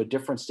going into a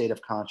different state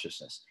of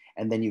consciousness,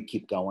 and then you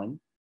keep going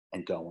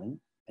and going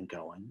and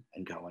going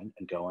and going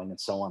and going and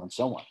so on and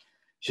so on.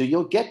 So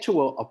you'll get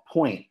to a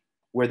point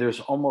where there's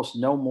almost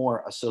no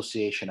more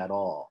association at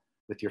all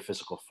with your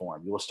physical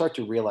form. You will start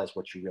to realize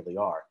what you really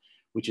are,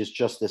 which is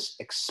just this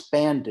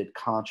expanded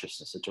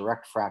consciousness, a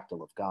direct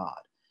fractal of God.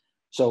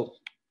 So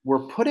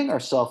we're putting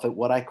ourselves at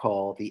what I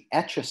call the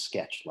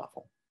etch-a-sketch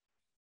level,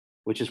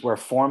 which is where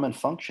form and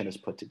function is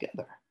put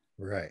together.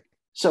 Right.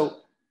 So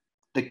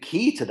the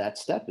key to that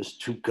step is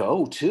to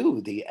go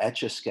to the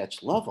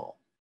etch-a-sketch level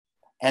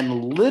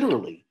and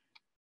literally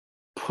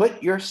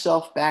put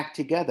yourself back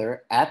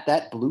together at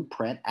that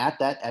blueprint, at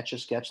that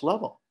etch-a-sketch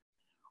level,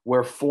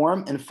 where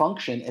form and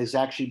function is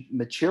actually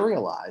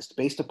materialized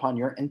based upon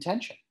your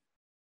intention.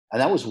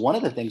 And that was one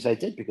of the things I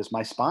did because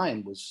my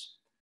spine was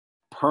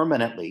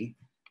permanently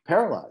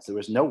paralyzed. There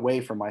was no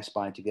way for my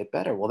spine to get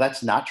better. Well,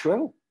 that's not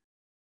true.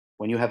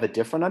 When you have a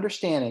different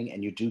understanding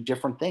and you do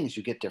different things,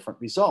 you get different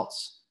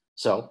results.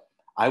 So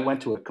I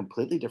went to a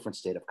completely different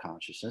state of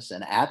consciousness.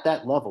 And at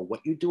that level,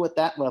 what you do at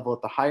that level,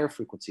 at the higher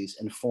frequencies,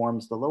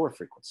 informs the lower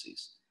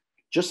frequencies.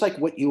 Just like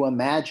what you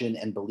imagine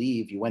and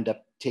believe you end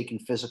up taking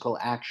physical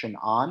action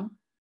on,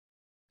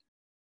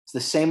 it's the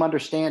same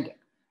understanding.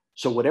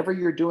 So whatever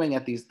you're doing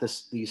at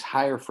these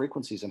higher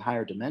frequencies and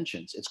higher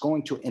dimensions, it's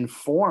going to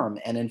inform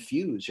and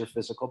infuse your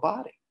physical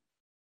body.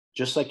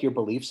 Just like your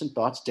beliefs and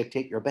thoughts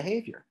dictate your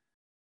behavior.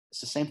 It's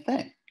the same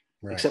thing.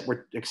 Right.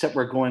 Except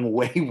we're going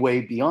way,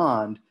 way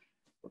beyond,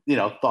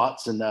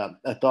 thoughts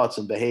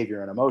and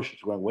behavior and emotions.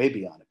 We're going way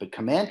beyond it. But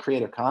command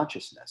creator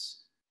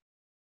consciousness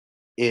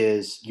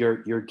is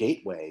your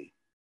gateway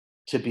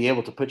to be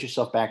able to put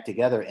yourself back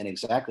together in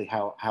exactly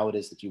how it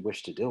is that you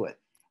wish to do it.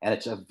 And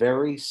it's a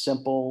very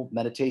simple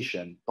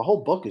meditation. The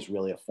whole book is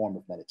really a form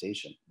of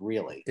meditation,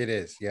 really. It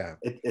is, yeah.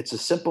 It's a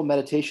simple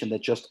meditation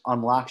that just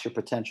unlocks your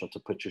potential to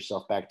put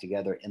yourself back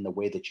together in the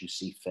way that you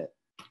see fit.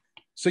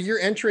 So you're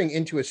entering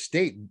into a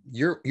state,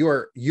 you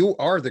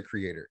are the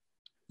creator.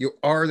 You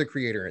are the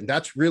creator. And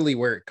that's really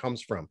where it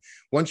comes from.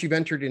 Once you've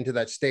entered into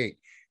that state,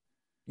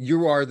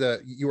 you are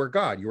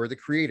God, you are the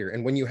creator.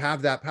 And when you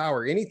have that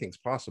power, anything's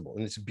possible.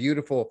 And it's a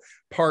beautiful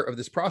part of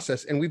this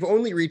process. And we've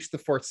only reached the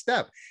 4th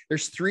step.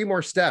 There's 3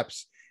 more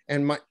steps.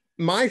 And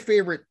my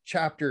favorite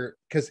chapter,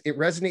 because it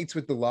resonates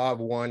with the law of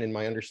one and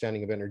my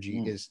understanding of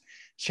energy, is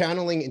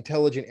channeling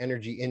intelligent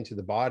energy into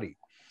the body.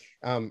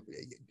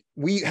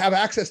 We have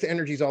access to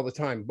energies all the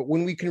time, but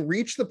when we can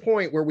reach the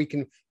point where we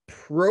can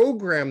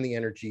program the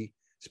energy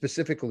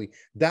specifically,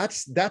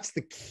 that's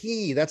the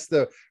key. That's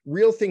the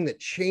real thing that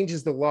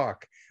changes the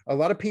lock. A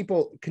lot of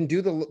people can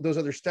do those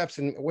other steps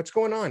and what's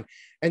going on,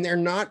 and they're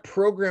not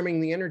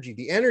programming the energy.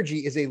 The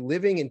energy is a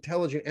living,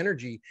 intelligent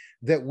energy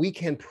that we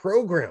can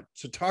program.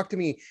 So talk to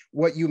me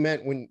what you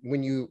meant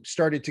when you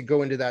started to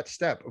go into that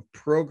step of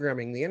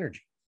programming the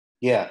energy.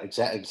 Yeah,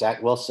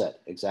 exact. Well said.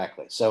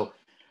 Exactly. So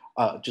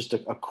just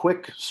a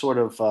quick sort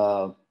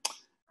of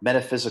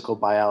metaphysical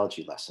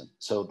biology lesson.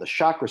 So the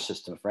chakra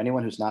system, for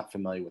anyone who's not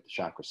familiar with the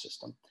chakra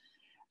system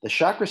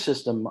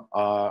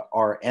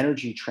are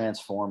energy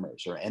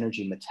transformers or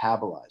energy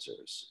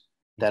metabolizers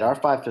that our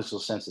 5 physical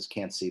senses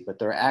can't see, but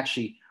they're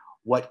actually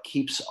what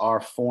keeps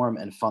our form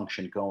and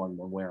function going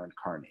when we're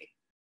incarnate.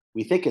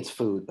 We think it's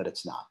food, but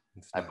it's not.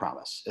 I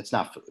promise. It's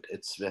not food.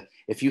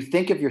 If you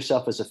think of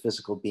yourself as a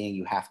physical being,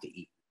 you have to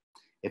eat.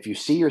 If you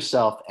see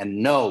yourself and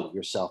know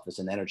yourself as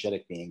an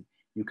energetic being,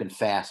 you can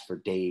fast for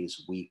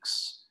days,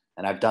 weeks.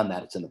 And I've done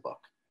that. It's in the book.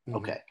 Mm-hmm.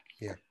 Okay.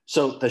 Yeah.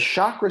 So the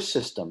chakra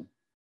system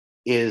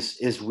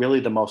is really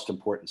the most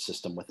important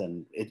system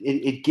within it.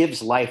 It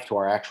gives life to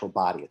our actual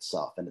body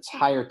itself. And it's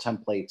higher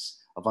templates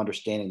of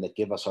understanding that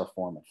give us our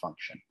form and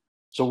function.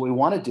 So what we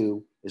want to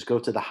do is go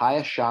to the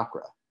highest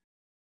chakra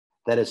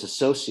that is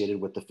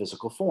associated with the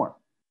physical form.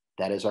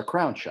 That is our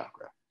crown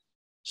chakra.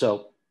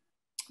 So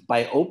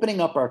by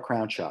opening up our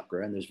crown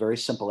chakra, and there's very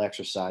simple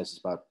exercises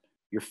about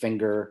your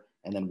finger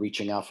and then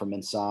reaching out from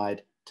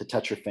inside to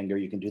touch your finger.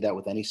 You can do that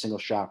with any single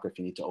chakra if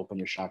you need to open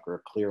your chakra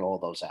or clear all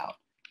those out.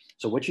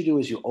 So what you do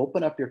is you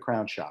open up your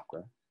crown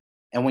chakra,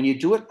 and when you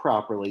do it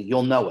properly,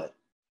 you'll know it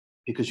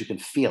because you can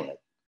feel it.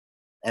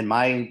 And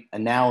my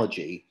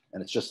analogy,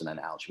 and it's just an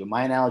analogy, but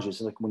my analogy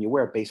is like when you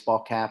wear a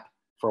baseball cap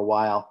for a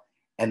while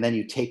and then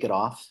you take it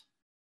off,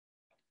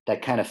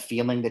 that kind of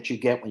feeling that you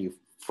get when you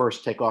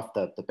first take off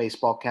the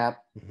baseball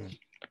cap. Mm-hmm.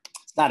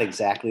 It's not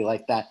exactly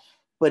like that,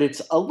 but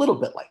it's a little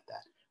bit like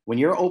that. When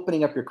you're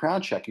opening up your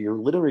crown chakra, you're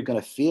literally going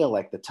to feel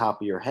like the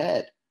top of your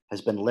head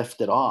has been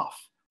lifted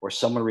off or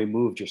someone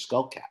removed your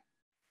skull cap,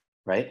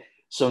 right?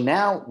 So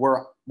now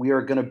we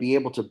are going to be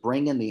able to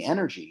bring in the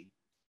energy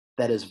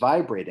that is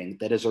vibrating,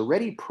 that is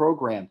already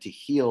programmed to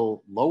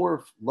heal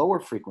lower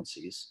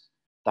frequencies.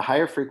 The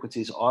higher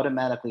frequencies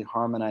automatically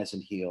harmonize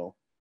and heal.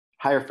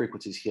 Higher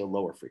frequencies heal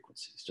lower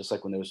frequencies. Just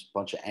like when there's a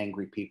bunch of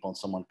angry people and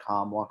someone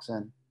calm walks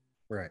in.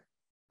 Right.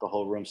 The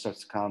whole room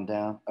starts to calm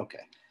down. Okay.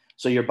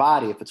 So your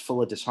body, if it's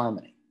full of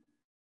disharmony,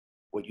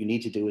 what you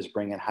need to do is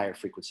bring in higher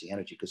frequency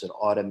energy because it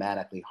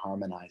automatically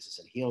harmonizes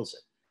and heals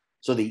it.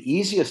 So the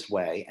easiest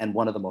way and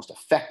one of the most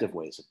effective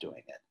ways of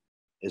doing it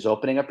is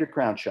opening up your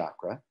crown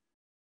chakra,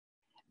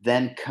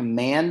 then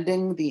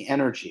commanding the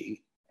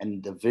energy.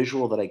 And the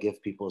visual that I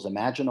give people is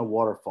imagine a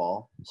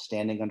waterfall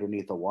standing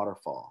underneath a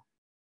waterfall.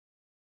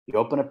 You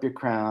open up your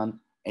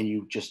crown and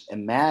you just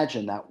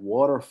imagine that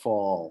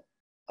waterfall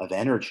of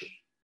energy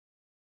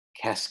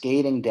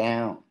cascading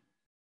down,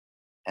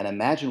 and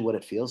imagine what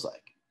it feels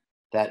like.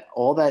 That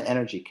all that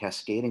energy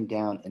cascading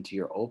down into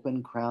your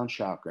open crown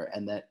chakra,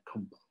 and that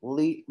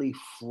completely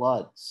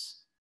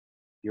floods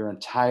your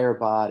entire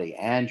body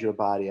and your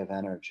body of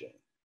energy.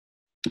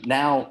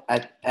 Now,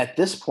 at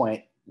this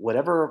point,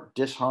 whatever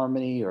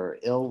disharmony or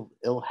ill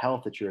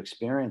health that you're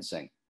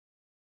experiencing,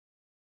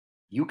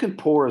 you can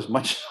pour as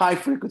much high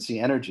frequency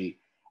energy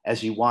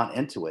as you want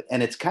into it.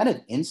 And it's kind of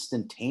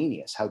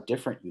instantaneous how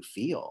different you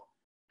feel.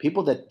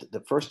 People that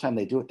the first time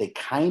they do it, they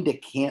kind of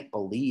can't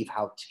believe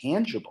how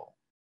tangible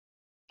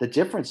the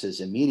difference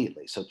is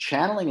immediately. So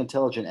channeling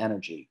intelligent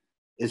energy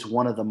is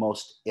one of the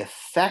most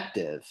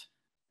effective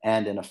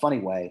and, in a funny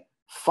way,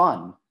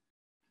 fun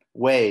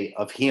way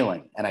of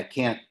healing. And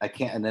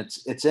and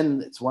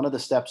it's one of the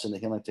steps in the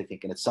healing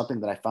technique. And it's something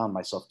that I found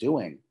myself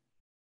doing.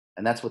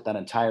 And that's what that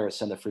entire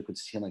ascended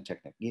frequency healing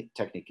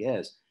technique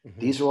is. Mhm.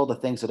 These are all the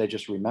things that I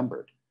just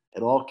remembered.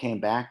 It all came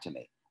back to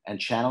me. And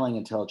channeling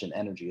intelligent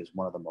energy is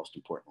one of the most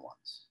important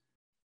ones.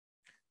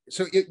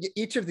 So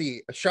each of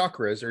the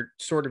chakras are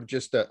sort of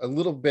just a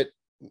little bit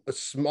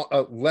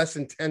a less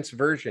intense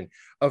version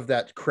of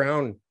that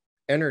crown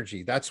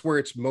energy. That's where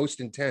it's most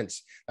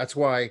intense. That's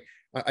why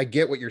I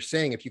get what you're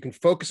saying. If you can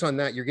focus on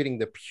that, you're getting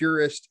the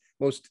purest,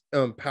 most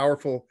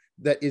powerful,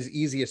 that is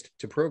easiest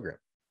to program.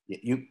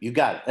 You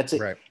got it. That's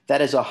it. Right.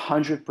 That is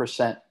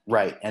 100%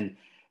 right. And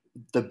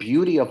the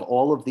beauty of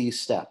all of these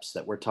steps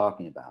that we're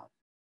talking about,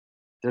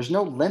 there's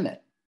no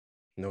limit.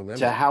 No limit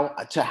to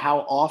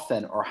how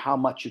often or how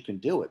much you can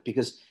do it,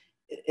 because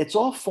it's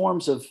all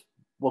forms of,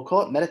 we'll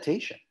call it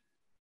meditation.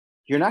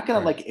 You're not going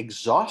to like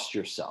exhaust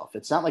yourself.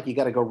 It's not like you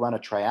got to go run a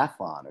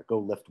triathlon or go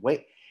lift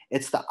weight.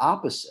 It's the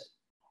opposite.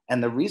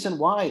 And the reason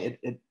why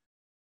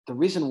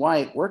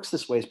it works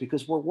this way is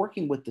because we're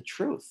working with the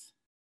truth.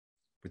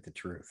 With the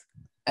truth.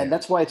 And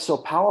that's why it's so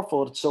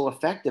powerful. It's so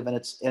effective, and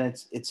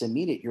it's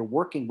immediate. You're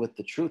working with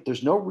the truth.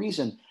 There's no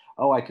reason,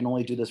 oh, I can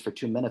only do this for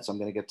 2 minutes, I'm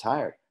going to get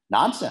tired.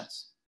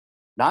 Nonsense.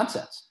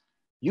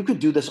 You could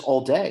do this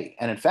all day.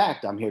 And in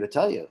fact, I'm here to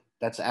tell you,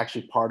 that's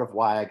actually part of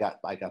why I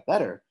got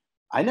better.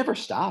 I never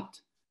stopped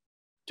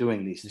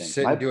doing these things.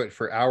 Sit and do it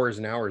for hours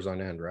and hours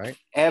on end, right?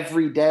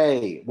 Every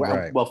day.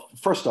 Right. Well,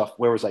 first off,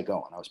 where was I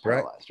going? I was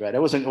paralyzed, right?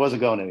 It wasn't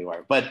going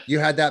anywhere. But you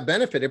had that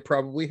benefit. It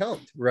probably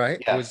helped,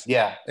 right?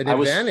 Yeah, it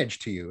was an advantage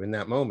to you in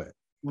that moment.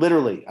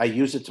 Literally, I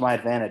used it to my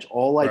advantage.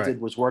 All I did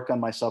was work on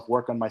myself.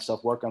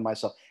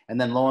 And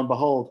then lo and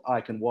behold,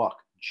 I can walk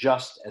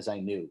just as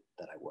I knew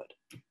that I would.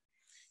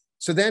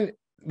 So then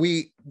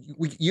we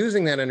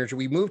using that energy,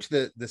 we move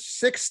to the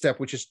sixth step,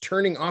 which is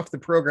turning off the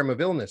program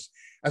of illness.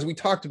 As we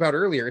talked about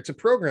earlier, it's a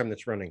program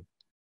that's running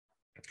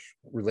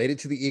related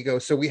to the ego.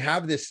 So we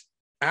have this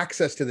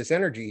access to this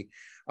energy.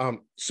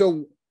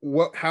 So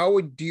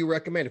how do you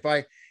recommend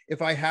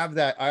if I have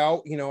that,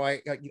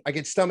 I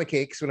get stomach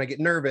aches when I get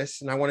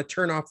nervous and I want to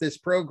turn off this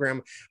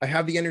program. I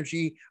have the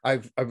energy.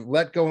 I've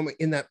let go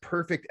in that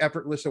perfect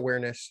effortless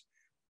awareness.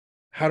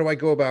 How do I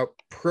go about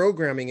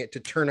programming it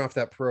to turn off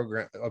that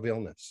program of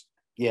illness?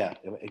 Yeah,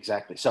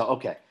 exactly. So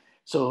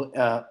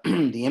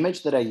the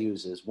image that I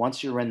use is,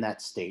 once you're in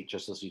that state,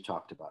 just as you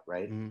talked about,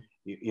 right? Mm-hmm.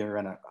 You're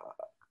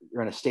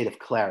in a state of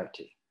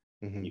clarity.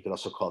 Mm-hmm. You could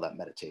also call that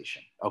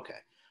meditation. Okay.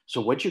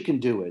 So what you can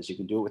do is, you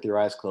can do it with your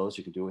eyes closed.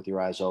 You can do it with your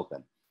eyes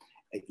open.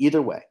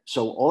 Either way.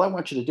 So all I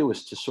want you to do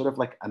is to sort of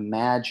like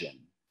imagine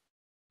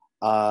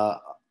a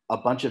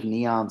bunch of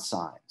neon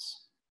signs.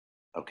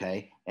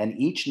 Okay. And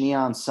each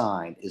neon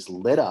sign is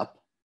lit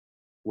up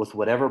with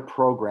whatever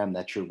program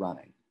that you're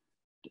running: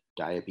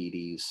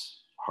 diabetes,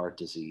 heart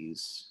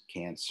disease,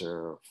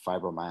 cancer,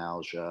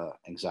 fibromyalgia,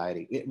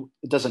 anxiety.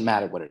 It doesn't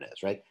matter what it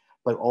is, right?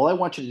 But all I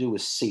want you to do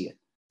is see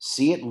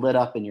it lit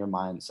up in your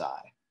mind's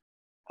eye.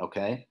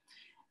 Okay.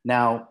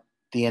 Now,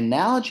 the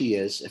analogy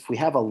is, if we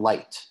have a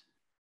light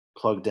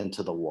plugged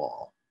into the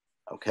wall,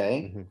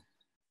 okay? Mm-hmm.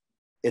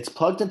 It's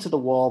plugged into the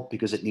wall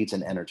because it needs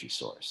an energy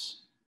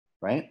source,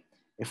 right?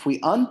 If we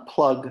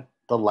unplug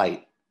the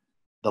lamp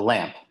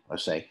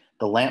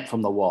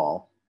from the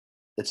wall,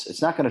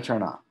 it's not going to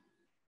turn on,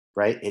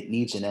 right? It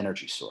needs an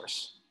energy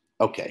source.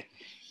 Okay.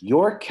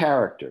 Your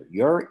character,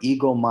 your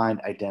ego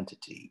mind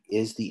identity,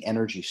 is the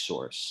energy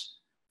source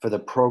for the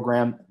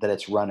program that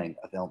it's running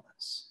of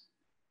illness.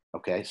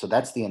 Okay. So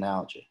that's the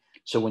analogy.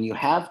 So when you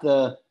have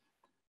the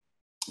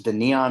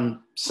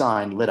neon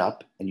sign lit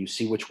up and you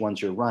see which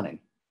ones you're running,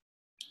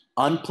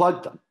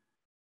 unplug them.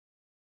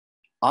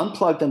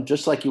 Unplug them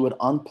just like you would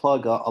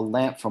unplug a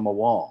lamp from a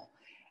wall.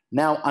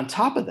 Now, on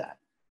top of that,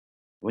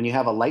 when you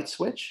have a light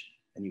switch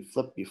and you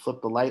flip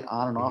the light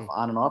on and off,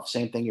 on and off,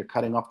 same thing, you're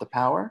cutting off the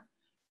power,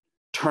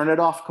 turn it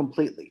off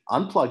completely,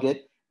 unplug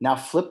it. Now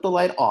flip the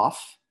light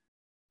off.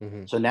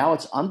 Mm-hmm. So now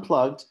it's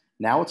unplugged.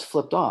 Now it's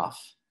flipped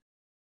off.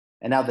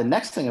 And now the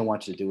next thing I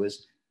want you to do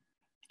is,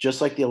 just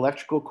like the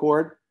electrical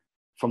cord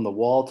from the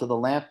wall to the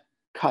lamp,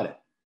 cut it.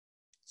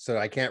 So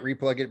I can't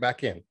replug it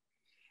back in.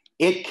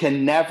 It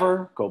can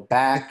never go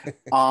back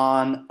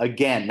on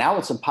again. Now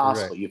it's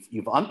impossible. Right.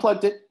 You've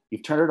unplugged it,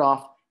 you've turned it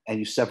off, and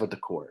you severed the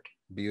cord.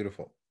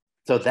 Beautiful.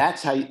 So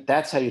that's how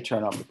you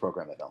turn off the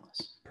program of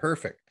illness.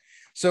 Perfect.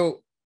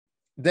 So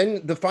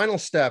then the final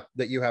step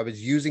that you have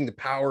is using the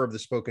power of the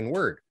spoken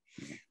word.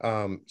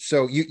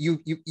 So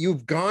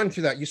you've gone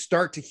through that. You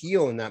start to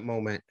heal in that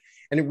moment,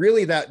 and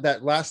really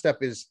that last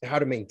step is how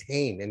to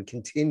maintain and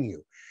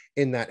continue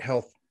in that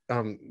health.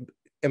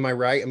 Am I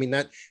right? I mean,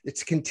 that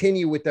it's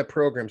continue with that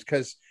programs,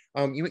 because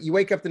you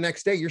wake up the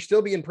next day, you're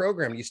still being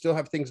programmed. You still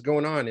have things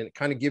going on, and it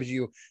kind of gives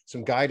you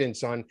some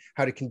guidance on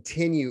how to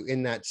continue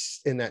in that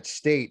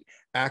state,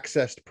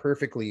 accessed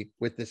perfectly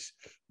with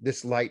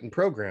this light and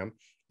program.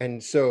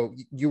 And so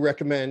you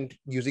recommend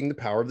using the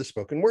power of the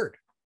spoken word.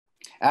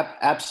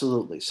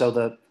 Absolutely. So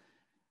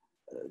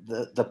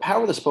the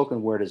power of the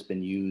spoken word has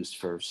been used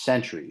for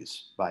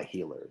centuries by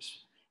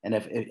healers. And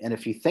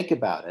if you think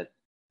about it,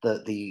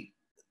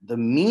 the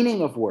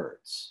meaning of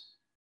words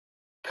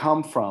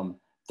come from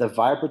the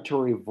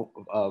vibratory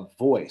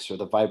voice, or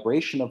the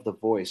vibration of the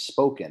voice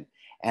spoken,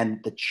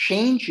 and the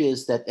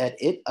changes that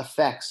it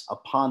affects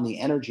upon the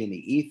energy in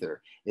the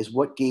ether is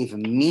what gave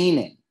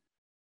meaning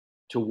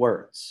to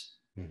words.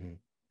 Mm-hmm.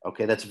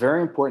 Okay, that's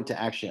very important to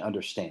actually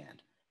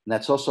understand. And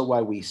that's also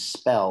why we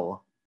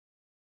spell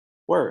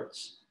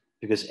words,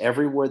 because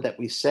every word that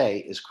we say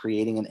is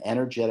creating an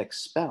energetic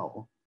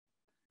spell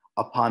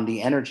upon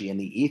the energy in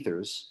the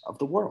ethers of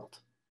the world.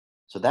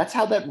 So that's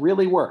how that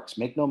really works.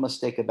 Make no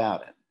mistake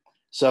about it.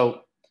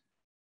 So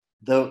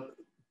the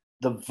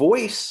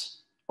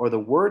voice, or the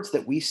words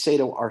that we say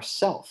to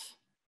ourselves,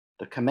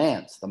 the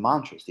commands, the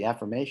mantras, the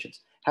affirmations,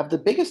 have the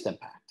biggest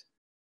impact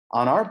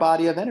on our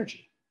body of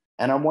energy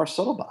and our more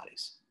subtle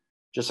bodies.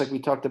 Just like we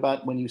talked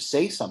about when you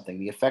say something,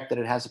 the effect that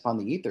it has upon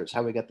the ethers,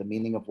 how we get the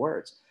meaning of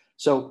words.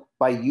 So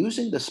by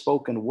using the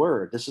spoken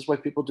word, this is why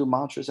people do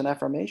mantras and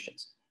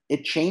affirmations.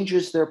 It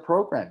changes their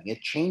programming.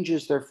 It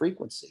changes their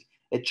frequency.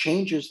 It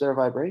changes their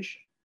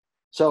vibration.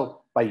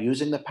 So by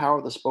using the power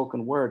of the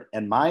spoken word,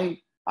 and I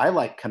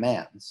like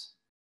commands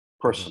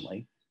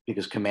personally,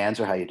 because commands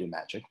are how you do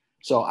magic.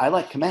 So I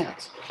like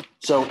commands.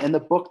 So in the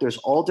book, there's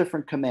all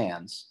different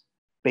commands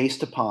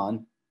based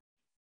upon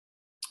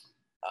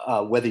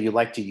whether you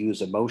like to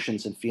use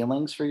emotions and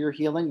feelings for your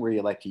healing, where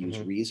you like to use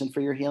reason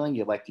for your healing,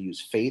 you like to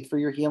use faith for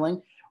your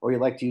healing, or you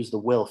like to use the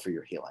will for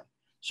your healing.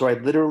 So I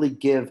literally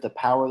give the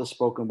power of the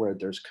spoken word.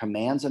 There's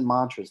commands and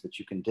mantras that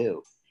you can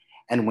do.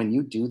 And when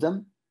you do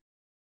them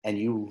and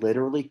you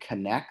literally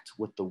connect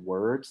with the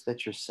words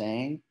that you're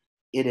saying,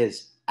 it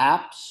is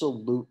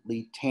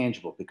absolutely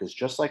tangible, because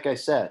just like I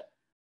said,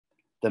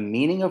 the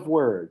meaning of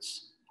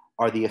words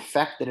are the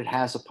effect that it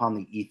has upon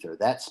the ether.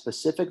 That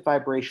specific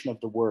vibration of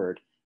the word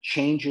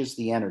changes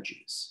the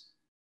energies.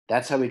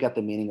 That's how we got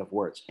the meaning of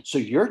words. So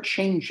you're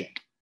changing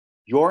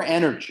your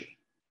energy.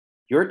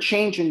 You're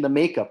changing the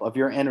makeup of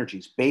your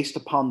energies based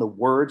upon the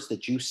words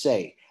that you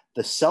say,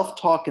 the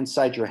self-talk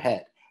inside your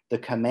head, the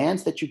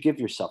commands that you give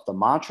yourself, the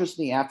mantras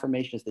and the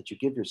affirmations that you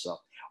give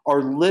yourself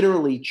are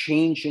literally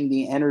changing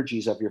the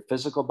energies of your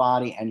physical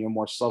body and your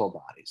more subtle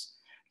bodies.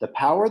 The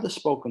power of the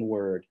spoken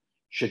word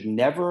should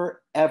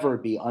never, ever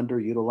be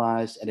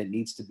underutilized, and it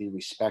needs to be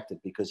respected,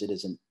 because it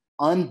is an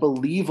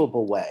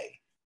unbelievable way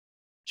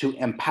to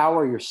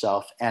empower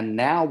yourself. And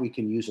now we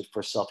can use it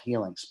for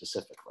self-healing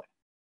specifically.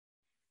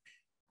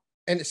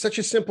 And it's such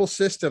a simple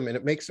system, and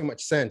it makes so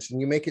much sense, and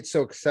you make it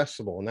so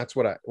accessible. And that's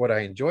what I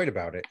enjoyed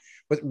about it.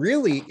 But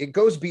really, it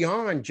goes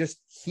beyond just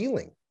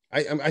healing.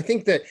 I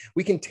think that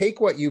we can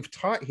take what you've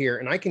taught here,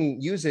 and I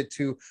can use it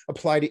to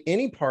apply to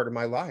any part of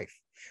my life.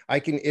 I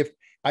can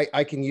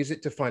use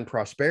it to find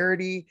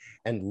prosperity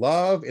and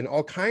love and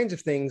all kinds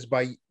of things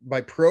by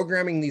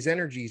programming these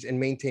energies and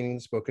maintaining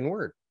the spoken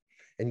word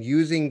and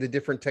using the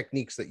different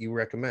techniques that you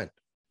recommend.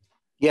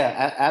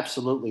 Yeah,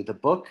 absolutely. The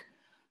book,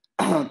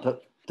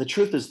 the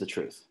truth is the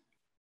truth.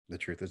 The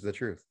truth is the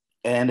truth.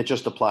 And it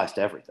just applies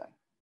to everything.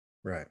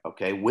 Right.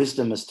 Okay.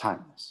 Wisdom is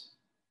timeless.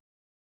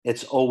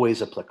 It's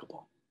always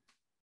applicable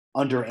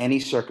under any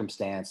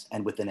circumstance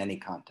and within any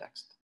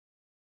context.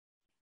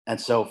 And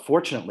so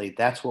fortunately,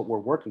 that's what we're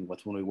working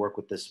with when we work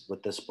with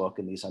this book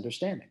and these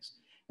understandings.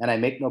 And I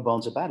make no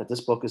bones about it. This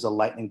book is a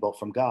lightning bolt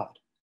from God.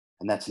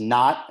 And that's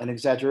not an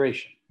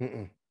exaggeration.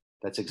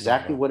 That's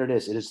exactly what it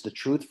is. It is the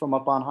truth from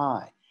up on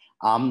high.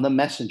 I'm the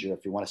messenger,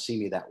 if you want to see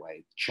me that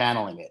way,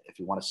 channeling it. If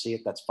you want to see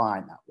it, that's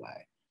fine that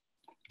way.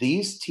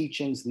 These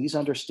teachings, these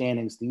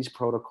understandings, these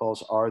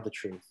protocols are the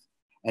truth.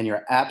 And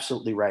you're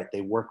absolutely right. They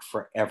work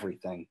for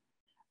everything.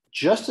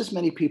 Just as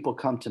many people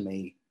come to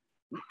me,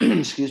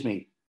 excuse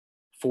me,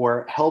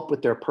 for help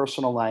with their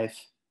personal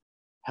life,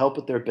 help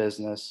with their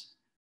business,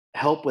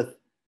 help with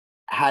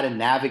how to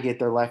navigate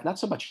their life, not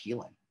so much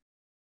healing.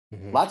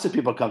 Lots of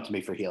people come to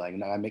me for healing,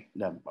 and I make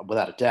them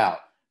without a doubt,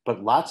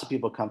 but lots of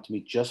people come to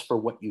me just for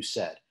what you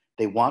said.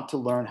 They want to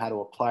learn how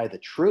to apply the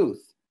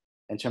truth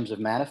in terms of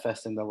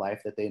manifesting the life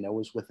that they know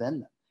is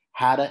within them,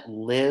 how to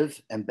live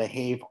and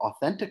behave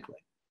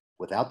authentically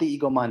without the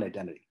ego mind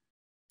identity,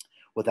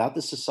 without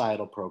the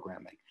societal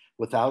programming,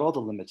 without all the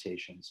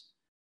limitations,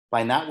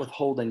 by not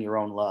withholding your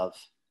own love,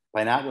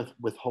 by not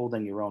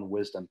withholding your own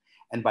wisdom,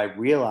 and by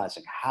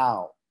realizing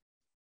how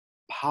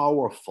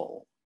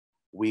powerful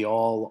we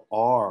all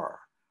are.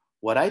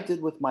 What I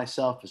did with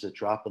myself is a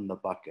drop in the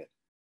bucket.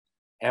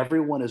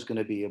 Everyone is going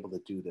to be able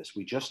to do this.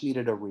 We just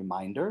needed a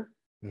reminder.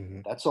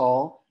 That's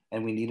all.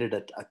 And we needed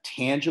a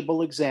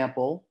tangible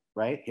example,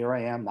 right? Here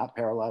I am, not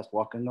paralyzed,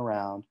 walking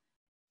around.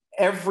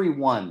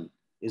 Everyone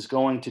is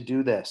going to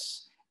do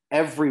this.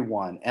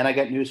 Everyone. And I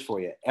got news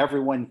for you.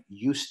 Everyone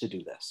used to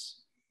do this.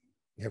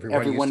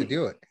 Everyone used to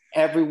do it.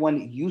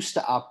 Everyone used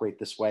to operate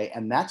this way.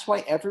 And that's why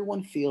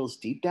everyone feels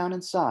deep down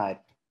inside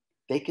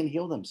they can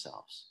heal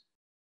themselves.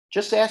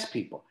 Just ask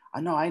people. I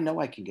know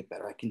I can get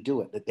better. I can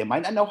do it. They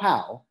might not know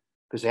how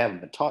because they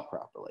haven't been taught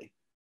properly.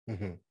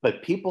 Mhm.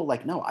 But people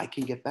like, no, I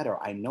can get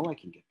better. I know I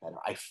can get better.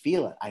 I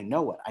feel it. I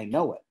know it. I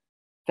know it.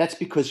 That's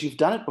because you've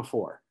done it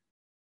before.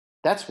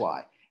 That's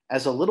why.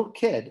 As a little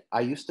kid,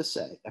 I used to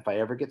say, if I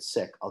ever get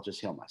sick, I'll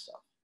just heal myself.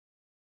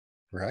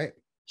 Right.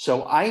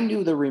 So I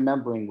knew the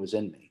remembering was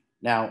in me.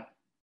 Now,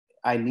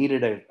 I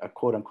needed a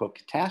quote unquote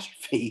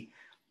catastrophe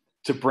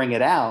to bring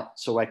it out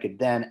so I could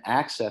then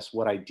access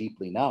what I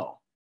deeply know.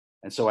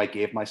 And so I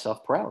gave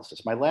myself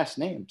paralysis. My last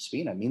name,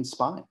 Spina, means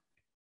spine.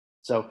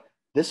 So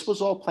this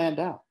was all planned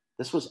out.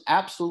 This was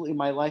absolutely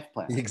my life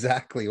plan.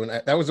 Exactly.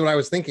 That was what I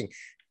was thinking.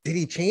 Did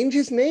he change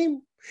his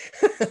name?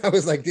 I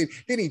was like, did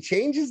he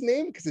change his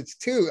name? Because it's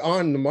too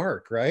on the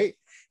mark, right?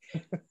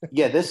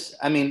 Yeah,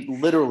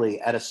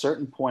 literally at a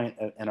certain point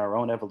in our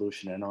own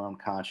evolution, in our own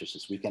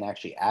consciousness, we can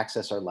actually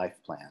access our life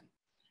plan.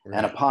 Right.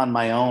 And upon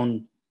my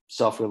own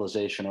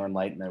self-realization or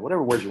enlightenment,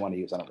 whatever word you want to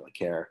use, I don't really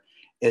care,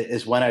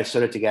 is when I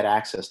started to get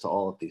access to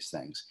all of these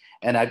things.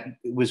 And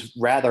it was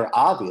rather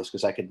obvious,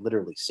 because I could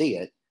literally see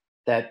it,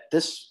 that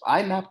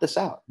I mapped this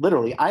out.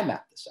 Literally, I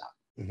mapped this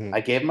out. Mhm.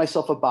 I gave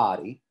myself a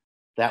body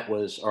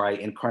or I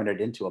incarnated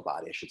into a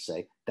body, I should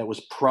say, that was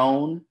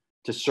prone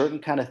to certain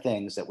kind of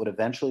things that would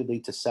eventually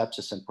lead to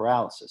sepsis and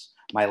paralysis.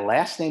 My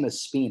last name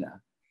is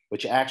Spina,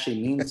 which actually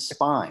means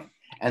spine.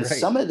 And Right.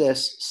 some of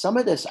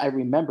this I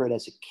remembered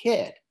as a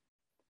kid,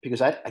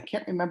 because I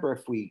can't remember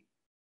if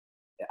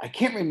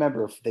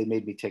they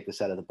made me take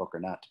this out of the book or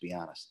not, to be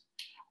honest.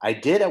 I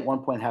did at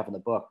one point have in the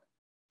book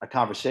a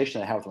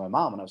conversation I had with my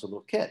mom when I was a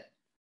little kid.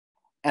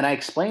 And I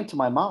explained to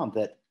my mom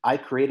that I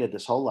created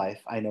this whole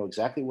life. I know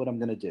exactly what I'm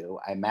going to do.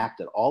 I mapped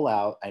it all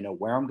out. I know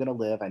where I'm going to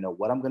live. I know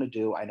what I'm going to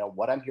do. I know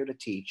what I'm here to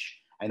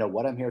teach. I know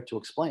what I'm here to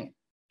explain.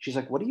 She's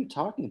like, "What are you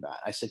talking about?"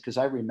 I said, "Because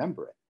I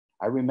remember it.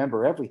 I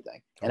remember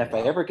everything. And if I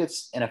ever get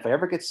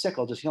sick,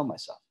 I'll just heal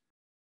myself."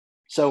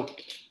 So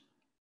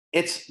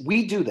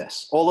we do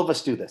this. All of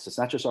us do this. It's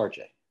not just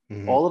RJ.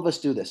 Mhm. All of us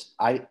do this.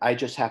 I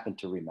just happen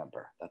to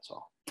remember. That's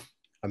all.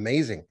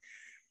 Amazing.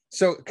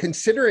 So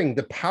considering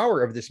the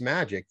power of this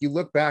magic, you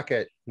look back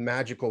at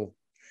magical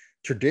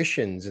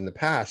traditions in the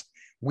past,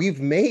 we've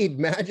made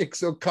magic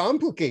so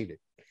complicated.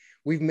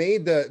 We've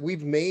made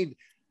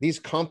these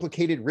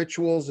complicated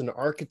rituals and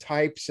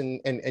archetypes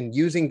and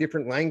using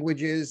different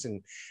languages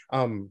and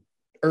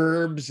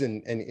herbs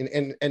and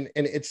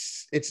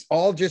it's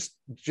all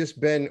just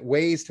been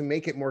ways to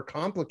make it more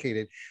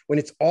complicated when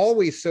it's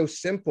always so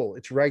simple.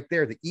 It's right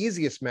there. The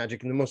easiest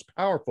magic and the most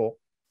powerful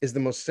is the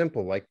most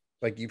simple, like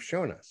you've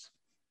shown us.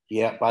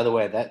 Yeah, by the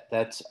way,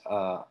 that's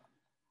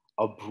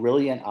a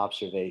brilliant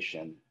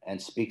observation and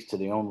speaks to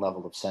the own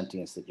level of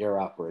sentience that you're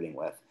operating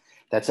with.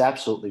 That's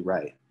absolutely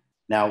right.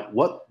 Now,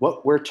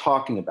 what we're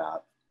talking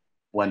about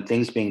when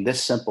things being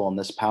this simple and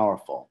this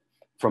powerful,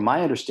 from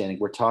my understanding,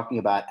 we're talking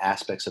about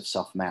aspects of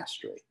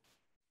self-mastery.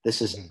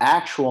 This is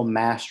actual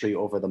mastery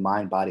over the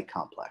mind-body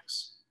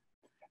complex.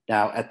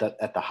 Now, at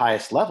the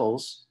highest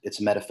levels, it's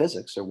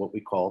metaphysics, or what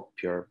we call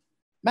pure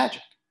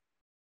magic.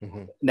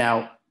 Mm-hmm.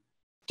 Now,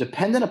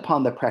 dependent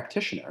upon the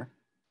practitioner,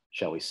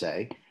 shall we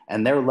say,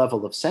 and their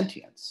level of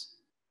sentience,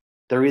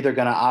 they're either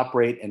going to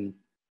operate in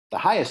the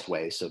highest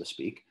way, so to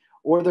speak,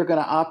 or they're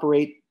going to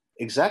operate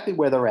exactly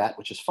where they're at,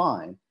 which is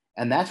fine.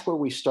 And that's where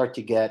we start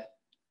to get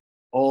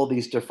all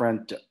these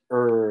different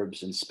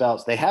herbs and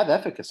spells. They have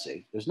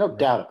efficacy. There's no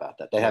doubt about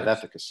that. They have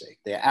efficacy.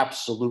 They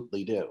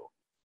absolutely do.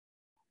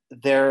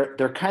 They're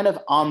kind of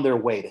on their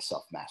way to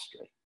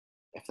self-mastery,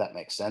 if that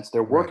makes sense.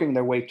 They're working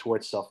their way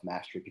towards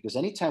self-mastery, because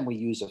anytime we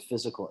use a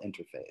physical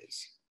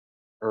interface,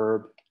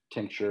 herb,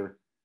 tincture,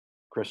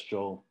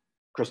 crystal,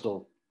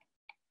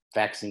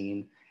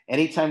 vaccine,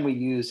 anytime we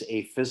use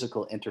a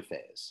physical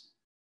interface,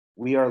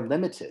 we are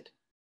limited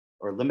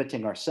or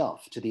limiting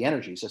ourselves to the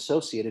energies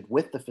associated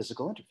with the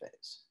physical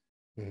interface.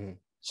 Mm-hmm.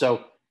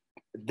 So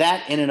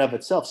that in and of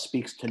itself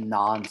speaks to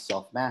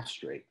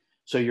non-self-mastery.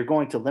 So you're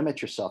going to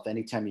limit yourself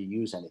anytime you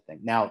use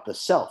anything. Now, the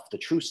self, the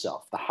true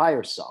self, the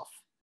higher self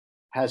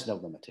has no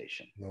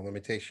limitation. No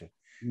limitation.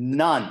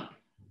 None.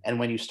 And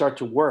when you start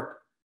to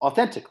work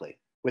authentically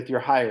with your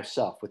higher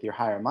self, with your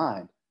higher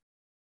mind,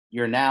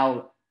 you're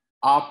now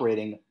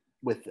operating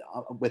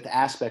with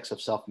aspects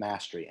of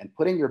self-mastery, and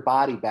putting your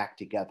body back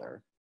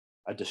together.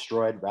 A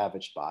destroyed,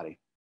 ravaged body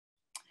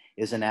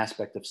is an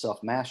aspect of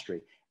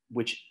self-mastery,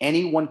 which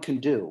anyone can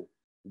do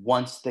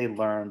once they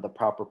learn the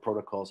proper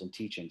protocols and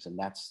teachings. And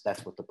that's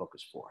what the book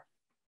is for.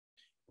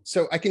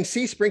 So I can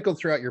see sprinkled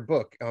throughout your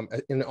book,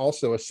 and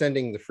also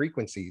ascending the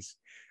frequencies.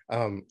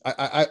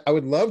 I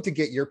would love to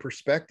get your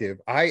perspective.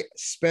 I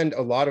spend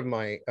a lot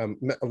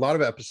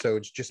of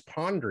episodes just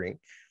pondering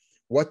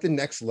what the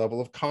next level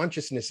of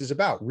consciousness is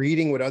about,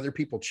 reading what other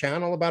people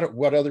channel about it,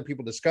 what other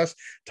people discuss,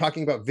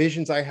 talking about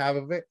visions I have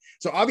of it.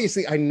 So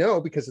obviously I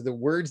know, because of the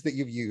words that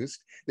you've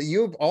used, that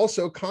you've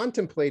also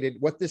contemplated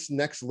what this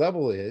next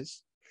level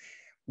is.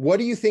 What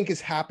do you think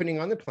is happening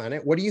on the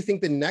planet? What do you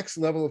think the next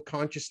level of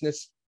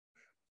consciousness?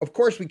 Of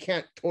course, we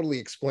can't totally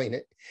explain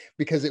it,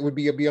 because it would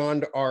be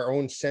beyond our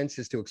own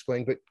senses to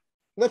explain, but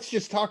let's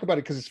just talk about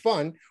it because it's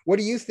fun. What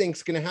do you think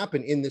is going to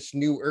happen in this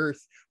new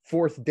Earth,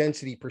 fourth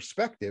density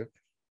perspective?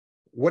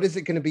 what is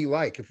it going to be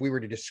like if we were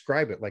to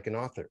describe it like an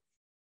author?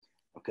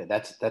 Okay,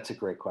 that's a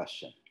great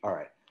question. All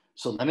right,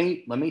 so let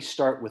me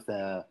start with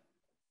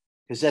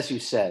because as you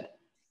said,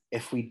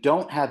 if we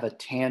don't have a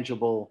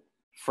tangible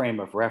frame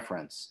of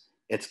reference,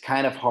 it's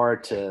kind of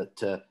hard to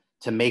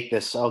make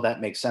this. Oh, that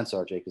makes sense,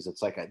 RJ, because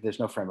it's like there's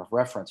no frame of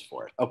reference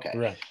for it. Okay,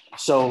 Right.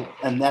 So,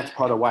 and that's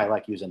part of why I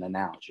like using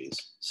analogies.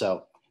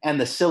 So, and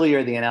the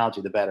sillier the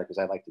analogy, the better, because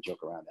I like to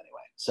joke around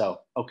anyway. So,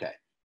 okay.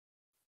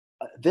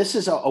 This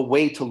is a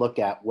way to look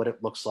at what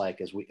it looks like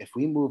as if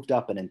we moved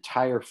up an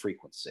entire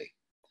frequency.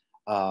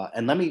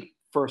 And let me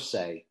first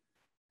say,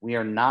 we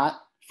are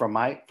not, from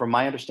my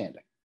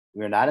understanding,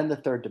 we are not in the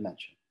third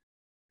dimension.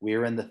 We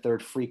are in the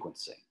third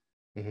frequency.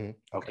 Mm-hmm.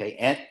 Okay.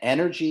 And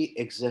energy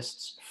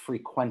exists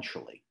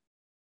frequentially,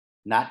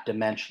 not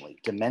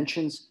dimensionally.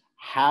 Dimensions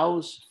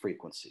house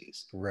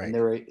frequencies, Right. and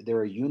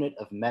they're a unit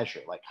of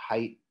measure, like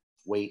height,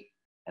 weight,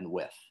 and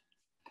width.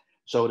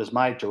 So it is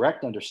my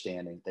direct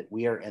understanding that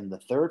we are in the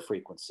third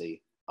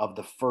frequency of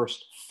the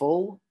first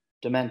full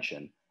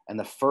dimension, and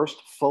the first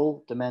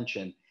full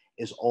dimension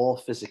is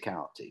all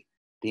physicality.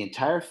 The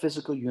entire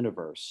physical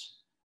universe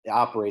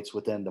operates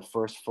within the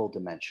first full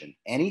dimension.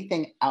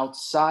 Anything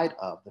outside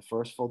of the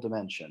first full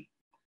dimension,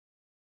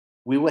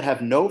 we would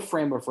have no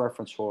frame of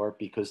reference for,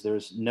 because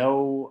there's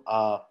no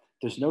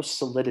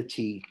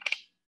solidity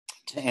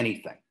to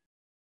anything.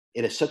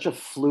 It is such a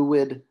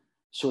fluid,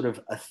 sort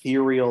of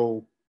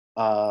ethereal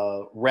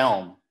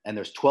realm, and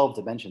there's 12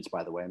 dimensions,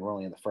 by the way, and we're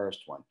only in the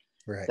first one.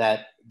 Right.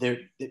 That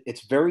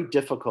it's very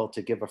difficult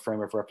to give a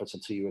frame of reference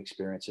until you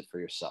experience it for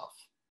yourself.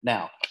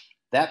 Now,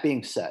 that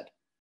being said,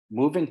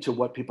 moving to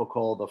what people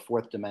call the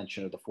fourth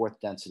dimension or the fourth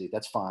density,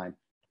 that's fine.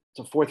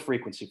 It's a fourth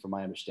frequency, from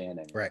my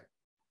understanding. Right.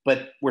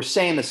 But we're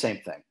saying the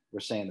same thing.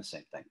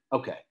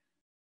 Okay.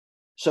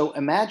 So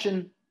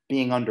imagine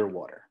being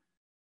underwater,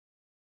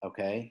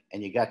 okay,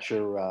 and you got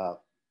your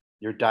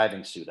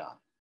diving suit on,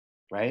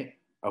 right?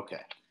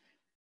 Okay.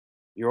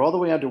 You're all the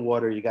way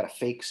underwater. You got a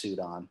fake suit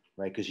on,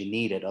 right? Because you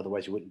need it.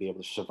 Otherwise, you wouldn't be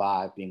able to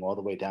survive being all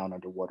the way down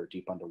underwater,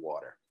 deep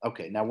underwater.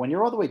 Okay. Now, when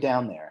you're all the way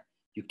down there,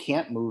 you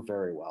can't move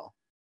very well,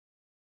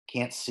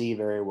 can't see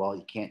very well,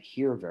 you can't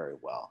hear very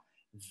well.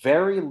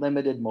 Very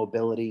limited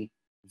mobility,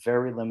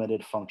 very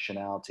limited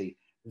functionality,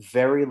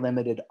 very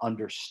limited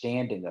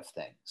understanding of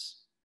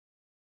things,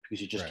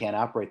 because you just can't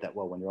operate that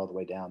well when you're all the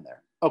way down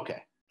there.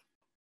 Okay.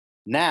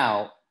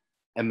 Now,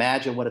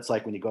 imagine what it's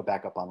like when you go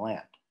back up on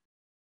land.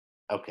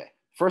 Okay.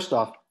 First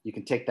off, you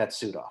can take that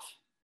suit off.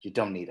 You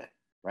don't need it,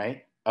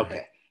 right? Okay.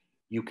 Right.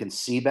 You can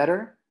see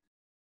better,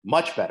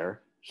 much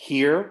better,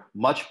 hear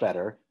much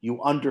better.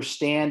 You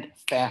understand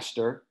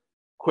faster,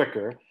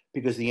 quicker,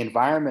 because the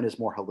environment is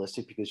more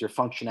holistic, because your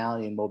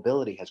functionality and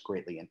mobility has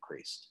greatly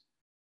increased,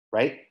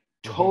 right?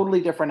 Mm-hmm.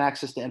 Totally different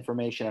access to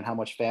information and how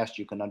much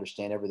faster you can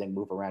understand everything,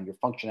 move around. Your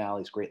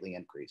functionality is greatly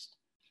increased.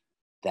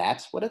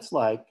 That's what it's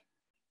like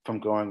from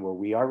going where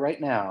we are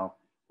right now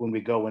when we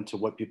go into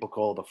what people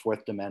call the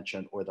fourth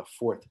dimension or the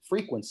fourth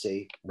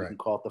frequency. We can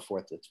call it the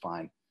fourth, it's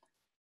fine.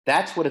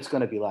 That's what it's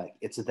going to be like.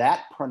 It's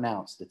that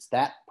pronounced, it's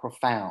that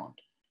profound.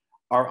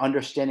 Our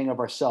understanding of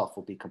ourself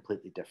will be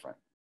completely different.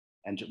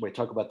 And we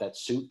talk about that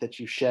suit that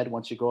you shed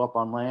once you go up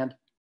on land.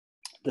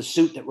 The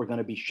suit that we're going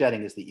to be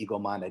shedding is the ego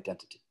mind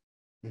identity.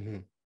 Mm-hmm.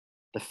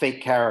 The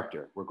fake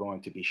character we're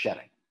going to be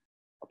shedding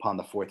upon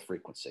the fourth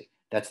frequency.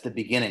 That's the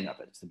beginning of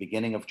it. It's the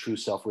beginning of true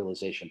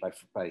self-realization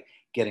by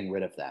getting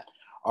rid of that.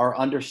 Our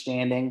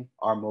understanding,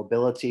 our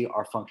mobility,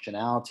 our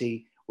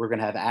functionality, we're going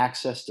to have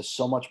access to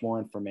so much more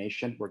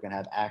information. We're going to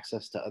have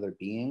access to other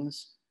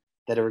beings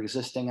that are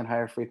existing in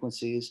higher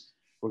frequencies.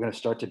 We're going to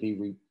start to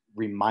be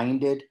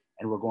reminded,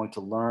 and we're going to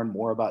learn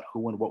more about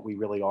who and what we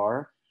really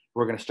are.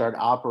 We're going to start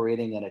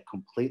operating in a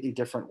completely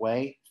different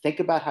way. Think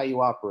about how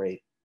you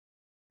operate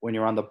when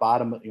you're on the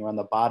bottom of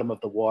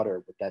the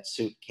water with that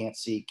suit, can't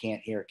see,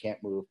 can't hear,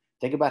 can't move.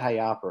 Think about how you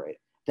operate.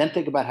 Then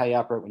think about how you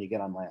operate when you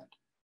get on land.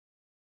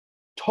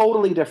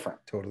 Totally different.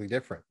 Totally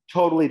different.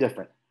 Totally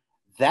different.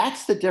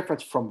 That's the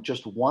difference from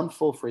just one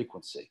full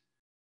frequency.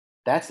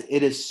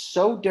 It is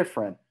so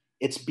different.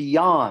 It's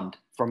beyond,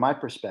 from my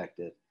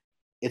perspective,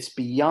 it's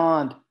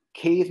beyond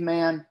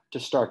caveman to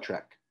Star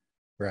Trek.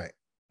 Right.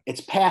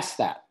 It's past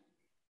that.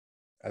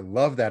 I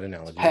love that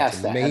analogy.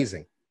 It's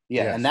amazing.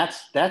 Yes. And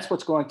that's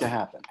what's going to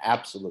happen.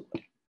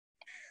 Absolutely.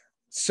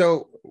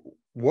 So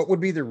what would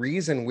be the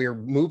reason we're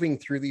moving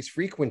through these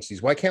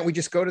frequencies? Why can't we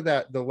just go to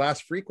the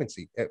last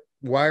frequency?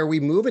 Why are we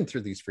moving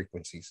through these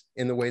frequencies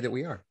in the way that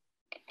we are?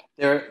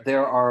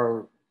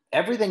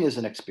 Everything is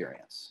an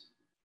experience.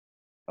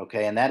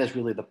 Okay. And that is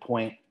really the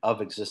point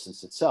of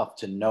existence itself,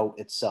 to know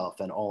itself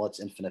and all its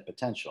infinite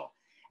potential.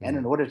 And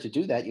in order to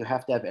do that, you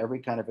have to have every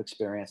kind of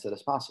experience that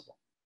is possible.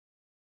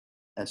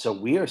 And so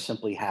we are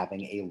simply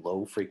having a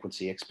low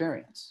frequency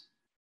experience.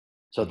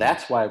 So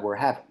that's why we're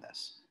having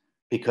this,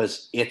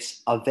 because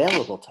it's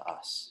available to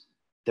us.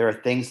 There are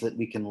things that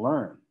we can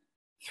learn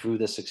through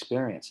this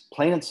experience,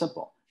 plain and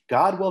simple.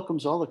 God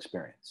welcomes all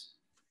experience.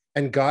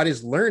 And God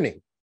is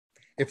learning.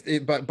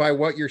 But by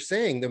what you're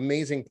saying, the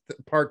amazing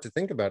part to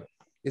think about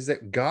is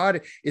that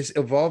God is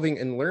evolving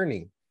and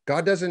learning.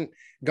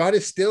 God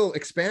is still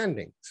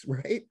expanding,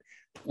 right?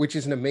 Which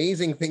is an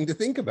amazing thing to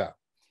think about.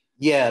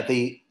 Yeah,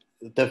 the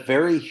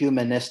very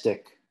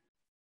humanistic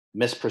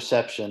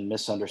misperception,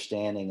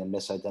 misunderstanding, and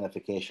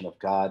misidentification of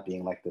God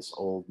being like this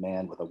old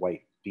man with a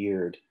white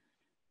beard.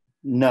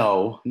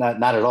 No,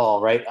 not at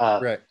all, right?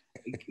 Right.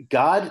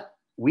 God,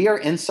 we are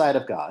inside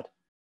of God.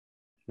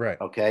 Right.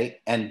 Okay.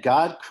 And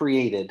God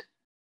created,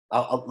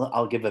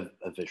 I'll give a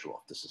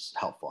visual if this is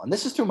helpful. And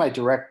this is through my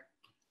direct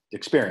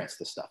experience,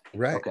 this stuff.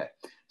 Right. Okay.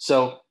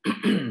 So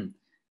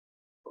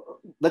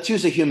let's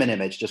use a human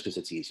image just because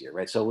it's easier,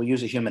 right? So we'll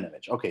use a human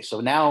image. Okay.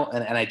 So now,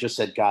 and I just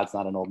said God's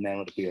not an old man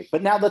with a beard,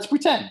 but now let's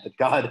pretend that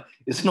God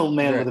is an old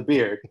man with a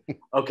beard.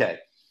 Okay.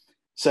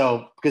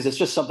 So, because it's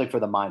just something for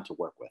the mind to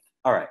work with.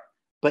 All right.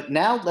 But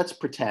now let's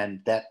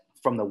pretend that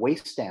from the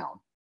waist down,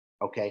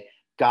 okay,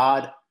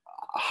 God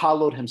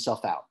hollowed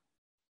himself out.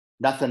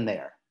 Nothing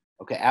there.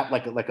 Okay,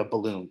 like a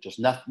balloon, just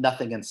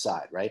nothing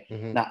inside, right?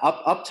 Mm-hmm. Now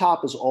up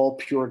top is all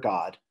pure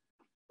God,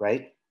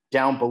 right?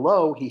 Down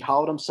below, he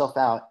hollowed himself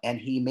out and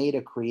he made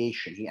a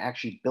creation. He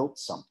actually built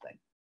something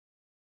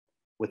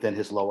within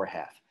his lower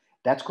half.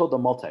 That's called the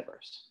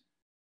multiverse.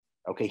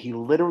 Okay, he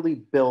literally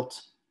built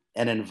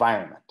an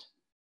environment,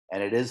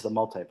 and it is the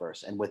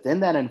multiverse. And within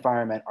that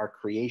environment are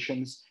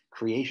creations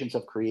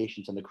of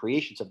creations, and the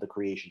creations of the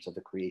creations of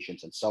the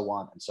creations, and so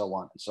on and so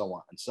on and so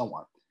on and so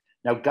on.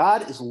 Now,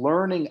 God is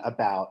learning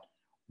about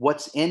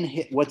what's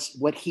in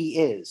what he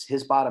is,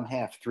 his bottom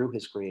half, through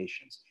his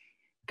creations.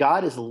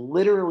 God is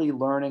literally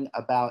learning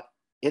about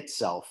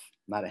itself,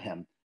 not a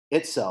him,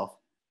 itself,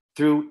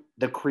 through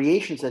the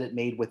creations that it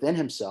made within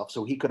himself,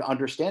 so he could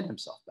understand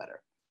himself better.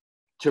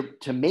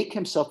 To make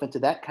himself into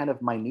that kind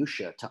of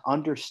minutia, to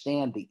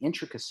understand the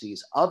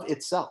intricacies of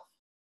itself,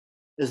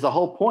 is the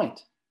whole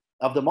point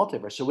of the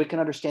multiverse. So we can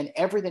understand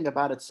everything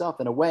about itself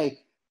in a way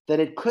that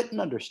it couldn't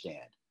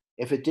understand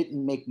if it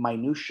didn't make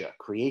minutia,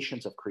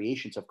 creations of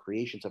creations of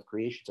creations of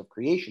creations of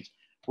creations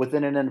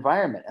within an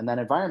environment. And that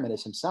environment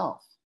is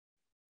himself.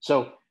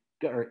 So,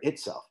 or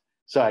itself.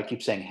 So I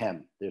keep saying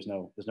him. There's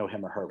no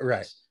him or her.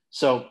 Right.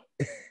 So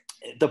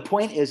the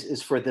point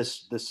is for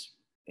this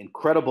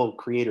incredible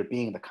creator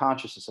being, the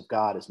consciousness of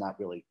God is not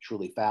really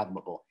truly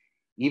fathomable,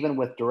 even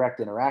with direct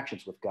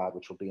interactions with God,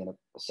 which will be in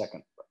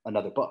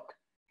another book.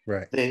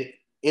 Right.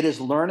 It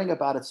is learning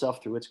about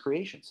itself through its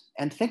creations.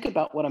 And think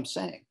about what I'm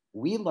saying.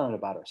 We learn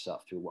about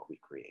ourselves through what we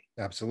create.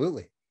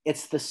 Absolutely.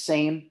 It's the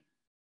same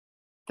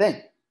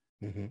thing.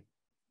 Mm-hmm.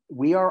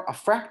 We are a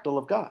fractal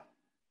of God,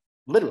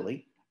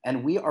 literally,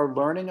 and we are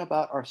learning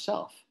about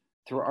ourselves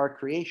through our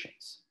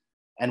creations.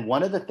 And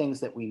one of the things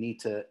that we need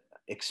to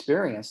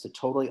experience to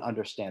totally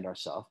understand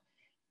ourselves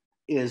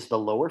is the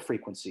lower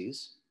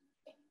frequencies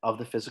of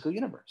the physical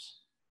universe.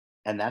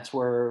 And that's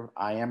where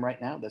I am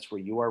right now. That's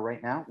where you are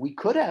right now. We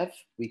could have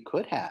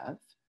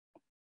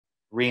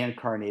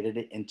reincarnated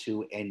it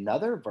into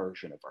another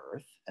version of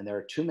Earth. And there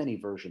are too many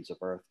versions of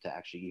Earth to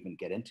actually even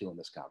get into in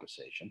this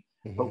conversation.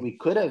 Mm-hmm. But we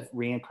could have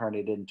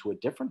reincarnated into a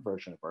different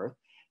version of Earth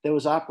that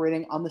was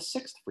operating on the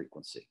 6th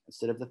frequency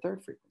instead of the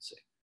 3rd frequency.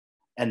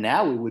 And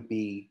now we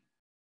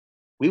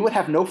would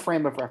have no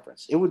frame of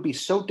reference. It would be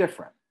so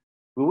different.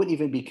 We wouldn't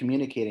even be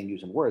communicating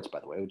using words, by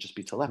the way. It would just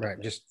be telepathy.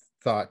 Right, just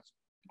thought.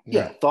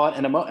 Yeah, thought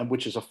and emotion,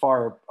 which is a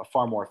far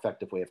more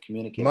effective way of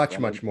communicating.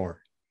 Much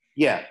more.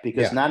 Yeah,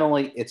 because not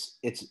only it's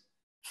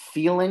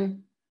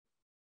feeling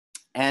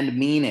and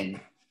meaning,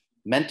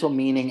 mental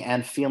meaning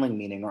and feeling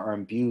meaning are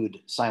imbued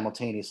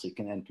simultaneously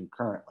and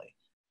concurrently.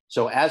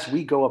 So as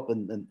we go up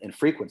in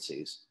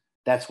frequencies,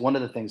 that's one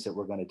of the things that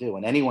we're going to do.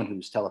 And anyone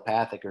who's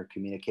telepathic or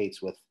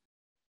communicates with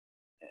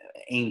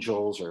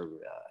angels or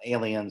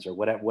aliens or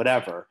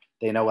whatever,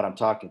 they know what I'm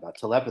talking about.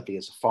 Telepathy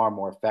is far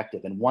more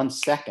effective. In 1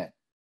 second,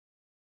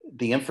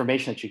 the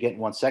information that you get in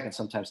 1 second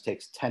sometimes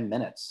takes 10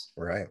 minutes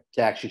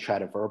to actually try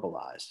to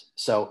verbalize.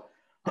 So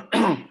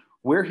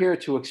we're here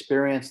to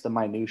experience the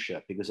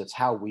minutia because it's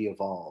how we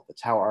evolve.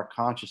 It's how our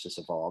consciousness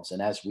evolves.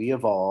 And as we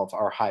evolve,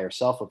 our higher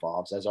self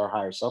evolves. As our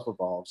higher self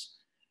evolves,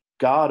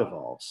 God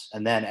evolves.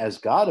 And then as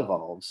God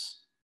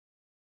evolves,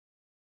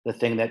 the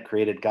thing that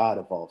created God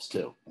evolves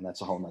too. And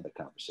that's a whole nother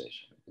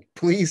conversation.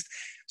 Please.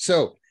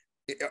 So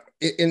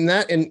in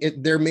that, and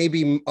there may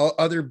be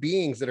other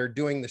beings that are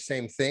doing the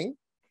same thing.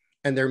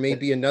 And there may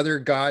be another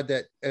God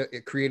that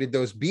created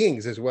those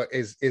beings, is what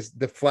is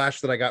the flash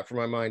that I got from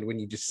my mind when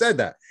you just said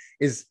that.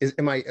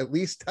 Am I at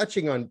least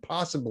touching on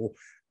possible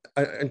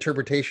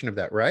interpretation of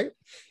that, right?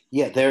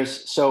 Yeah,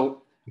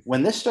 so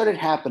when this started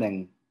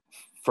happening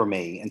for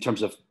me in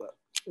terms of,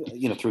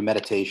 through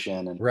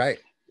meditation and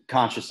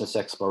consciousness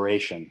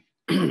exploration,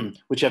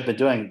 which I've been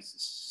doing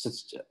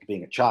since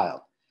being a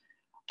child,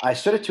 I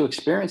started to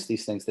experience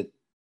these things that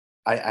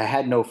I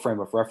had no frame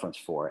of reference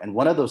for. And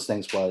one of those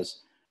things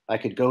was, I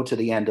could go to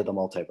the end of the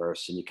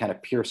multiverse and you kind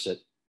of pierce it,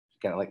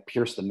 kind of like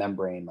pierce the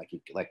membrane, like you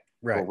go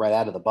right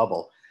out of the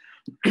bubble.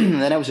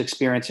 And then I was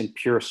experiencing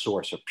pure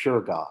source or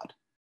pure God,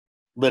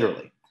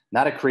 literally,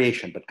 not a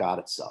creation, but God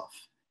itself,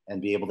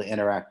 and be able to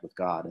interact with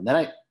God. And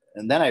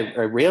then I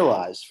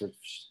realized,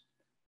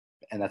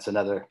 and that's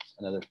another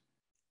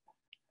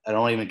I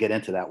don't even get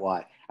into that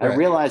why. I Right.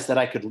 realized that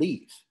I could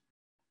leave,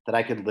 that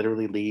I could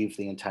literally leave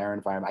the entire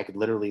environment. I could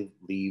literally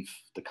leave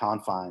the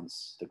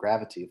confines, the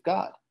gravity of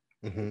God.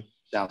 Mm-hmm.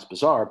 Sounds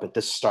bizarre, but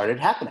this started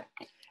happening.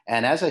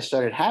 And as I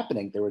started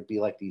happening, there would be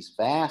like these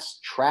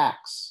vast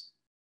tracks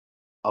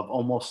of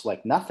almost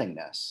like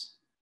nothingness.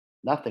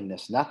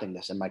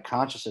 And my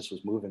consciousness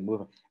was moving.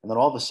 And then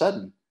all of a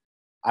sudden,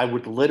 I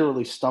would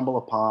literally stumble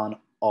upon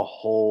a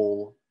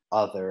whole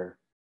other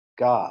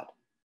God,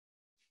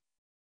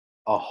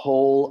 a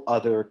whole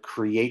other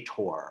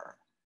creator.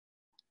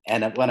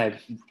 And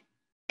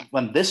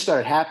when this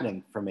started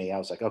happening for me, I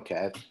was like,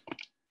 okay,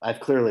 I've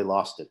clearly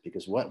lost it,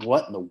 because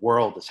what in the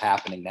world is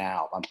happening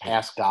now? I'm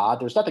past God.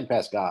 There's nothing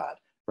past God,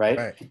 right?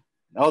 Right.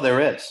 Oh, there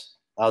is.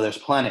 Oh, there's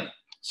plenty.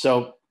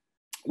 So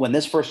when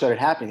this first started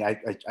happening,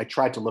 I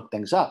tried to look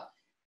things up,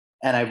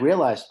 and I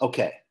realized,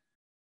 okay,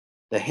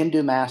 the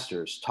Hindu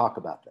masters talk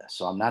about this.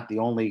 So I'm not the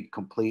only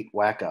complete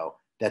wacko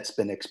that's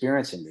been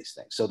experiencing these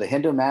things. So the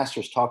Hindu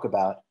masters talk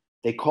about,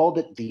 they called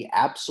it the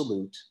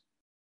absolute,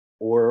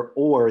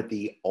 or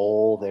the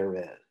all there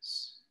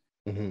is.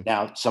 Mm-hmm.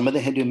 Now, some of the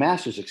Hindu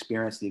masters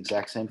experience the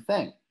exact same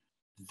thing.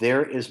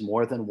 There is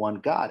more than one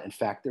God. In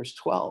fact, there's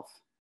 12.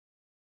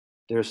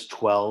 There's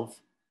 12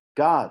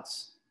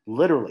 gods,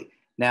 literally.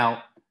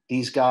 Now,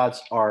 these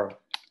gods are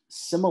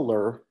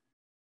similar,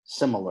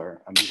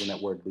 I'm using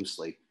that word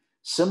loosely,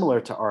 similar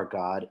to our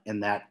God in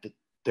that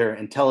their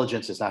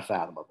intelligence is not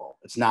fathomable.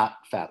 It's not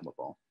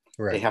fathomable.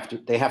 Right.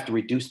 They have to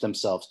reduce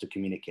themselves to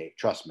communicate,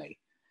 trust me.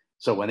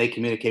 So when they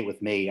communicate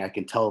with me, I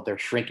can tell they're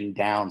shrinking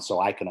down so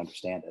I can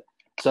understand it.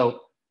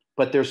 So,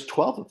 but there's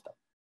 12 of them.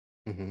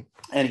 Mm-hmm.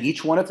 And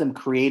each one of them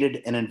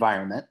created an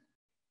environment,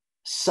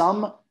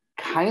 some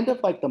kind of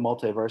like the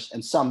multiverse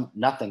and some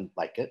nothing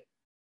like it,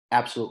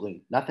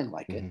 absolutely nothing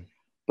like Mm-hmm. it.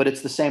 But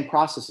it's the same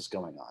processes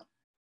going on.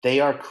 They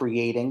are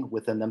creating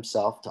within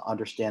themselves to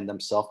understand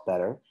themselves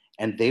better.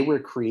 And they were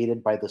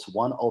created by this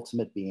one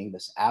ultimate being,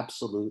 this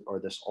absolute, or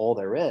this all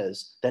there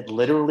is, that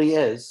literally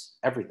is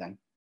everything.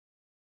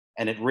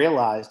 And it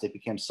realized, it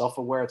became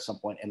self-aware at some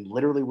point and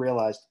literally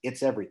realized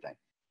it's everything.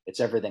 It's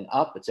everything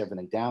up, it's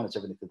everything down, it's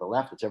everything to the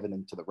left, it's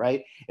everything to the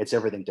right, it's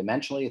everything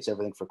dimensionally, it's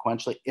everything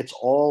frequentially, it's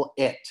all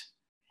it.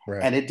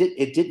 Right. And it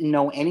didn't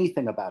know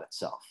anything about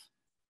itself.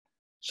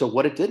 So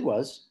what it did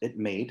was it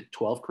made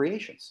 12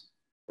 creations,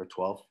 or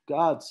 12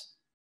 gods,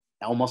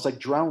 almost like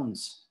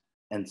drones,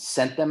 and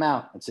sent them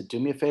out and said, do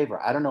me a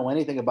favor. I don't know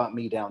anything about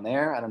me down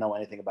there. I don't know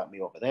anything about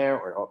me over there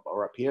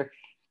or up here.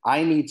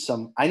 I need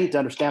to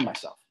understand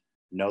myself.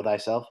 Know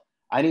thyself.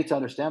 I need to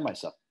understand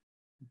myself.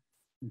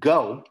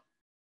 Go,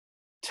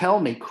 tell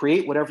me,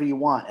 create whatever you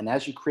want. And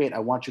as you create, I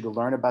want you to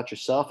learn about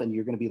yourself, and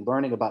you're going to be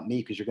learning about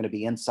me because you're going to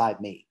be inside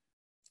me.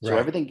 So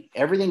Right.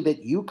 everything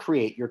that you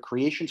create, your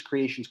creations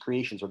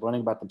are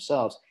learning about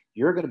themselves.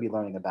 You're going to be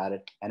learning about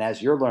it. And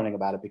as you're learning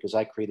about it, because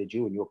I created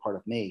you and you're part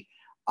of me,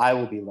 I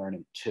will be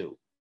learning too.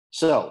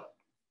 So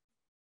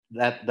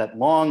that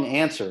long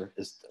answer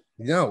is...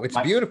 No, it's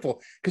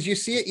beautiful, because you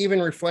see it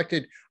even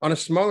reflected on a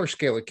smaller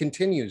scale. It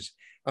continues.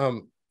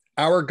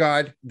 Our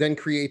God then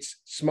creates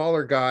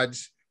smaller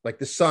gods, like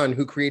the sun,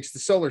 who creates the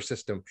solar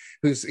system,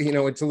 who's,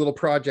 it's a little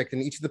project,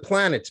 and each of the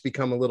planets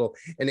become a little,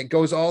 and it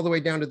goes all the way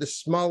down to the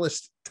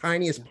smallest,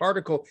 tiniest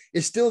particle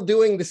is still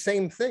doing the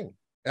same thing.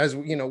 As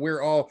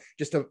we're all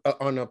just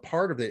on a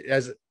part of it.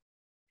 As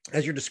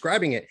you're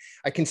describing it,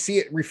 I can see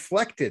it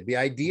reflected, the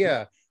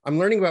idea. I'm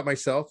learning about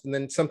myself, and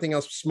then something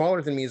else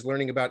smaller than me is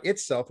learning about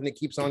itself, and it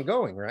keeps on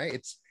going, right?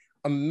 It's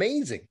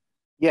amazing.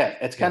 Yeah,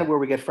 it's kind of where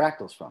we get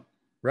fractals from.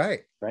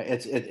 Right.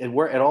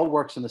 It all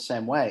works in the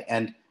same way.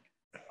 And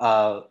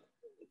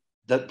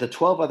the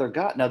 12 other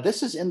gods. Now,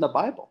 this is in the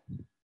Bible.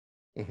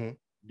 Mm-hmm.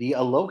 The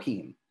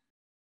Elohim.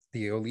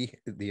 The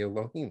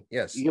Elohim,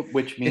 yes.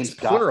 Which means it's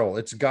plural. God.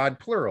 It's God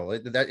plural.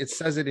 It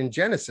says it in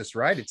Genesis,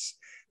 right?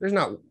 There's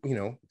not,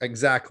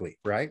 exactly,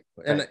 right?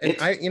 And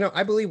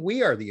I believe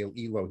we are the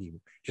Elohim,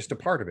 just a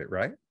part of it,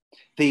 right?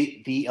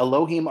 The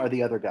Elohim are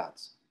the other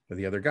gods.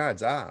 The other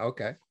gods.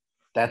 Okay.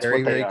 That's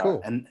very, what they very are.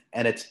 Cool. And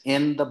it's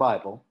in the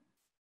Bible.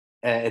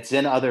 It's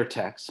in other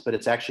texts, but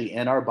it's actually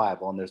in our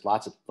Bible. And there's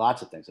lots of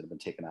things that have been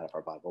taken out of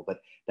our Bible,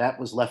 but that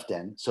was left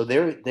in. So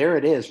there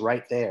it is,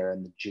 right there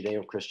in the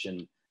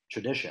Judeo-Christian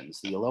traditions,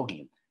 the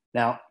Elohim.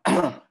 Now,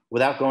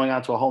 without going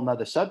on to a whole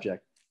nother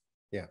subject,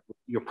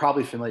 you're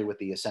probably familiar with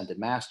the Ascended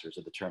Masters,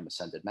 or the term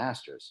Ascended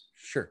Masters.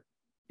 Sure.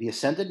 The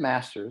Ascended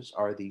Masters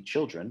are the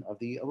children of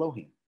the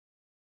Elohim.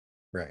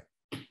 Right.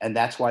 And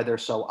that's why they're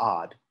so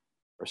odd,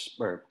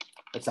 or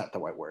that's not the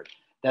right word.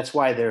 That's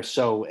why they're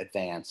so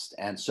advanced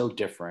and so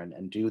different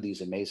and do these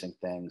amazing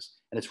things.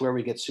 And it's where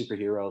we get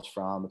superheroes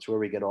from. It's where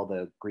we get all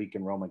the Greek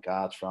and Roman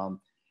gods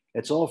from.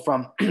 It's all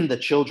from the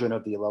children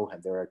of the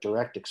Elohim. They're a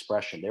direct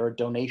expression. They're a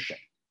donation.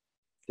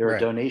 They're a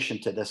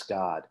donation to this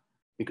God,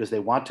 because they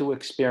want to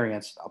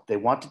experience, they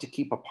wanted to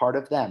keep a part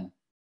of them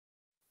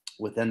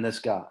within this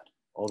God.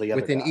 All the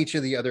other within gods. Each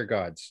of the other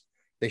gods.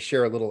 They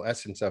share a little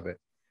essence of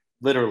it.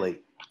 Literally.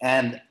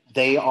 And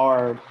they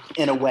are,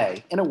 in a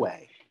way,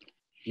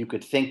 you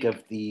could think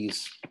of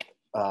these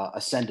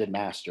ascended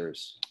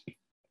masters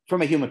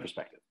from a human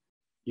perspective.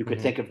 You could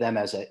Mhm. think of them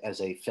as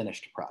a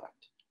finished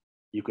product.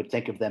 You could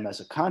think of them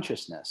as a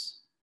consciousness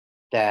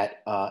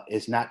that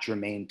is not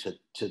germane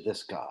to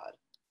this God.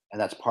 And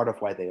that's part of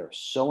why they are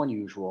so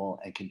unusual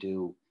and can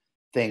do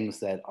things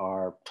that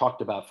are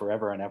talked about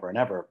forever and ever and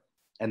ever.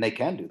 And they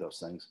can do those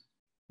things.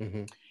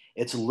 Mhm.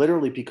 It's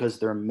literally because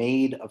they're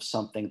made of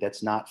something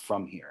that's not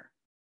from here.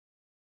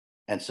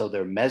 And so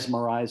they're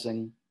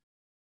mesmerizing.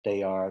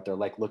 They're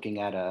like looking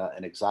at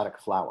an exotic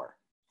flower.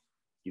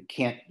 You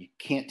can't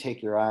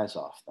take your eyes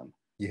off them.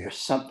 Yeah.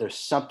 There's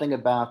something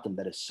about them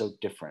that is so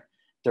different.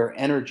 Their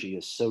energy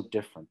is so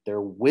different. Their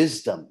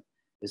wisdom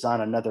is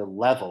on another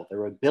level.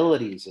 Their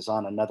abilities is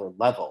on another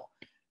level.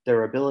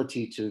 Their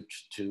ability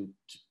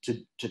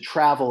to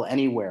travel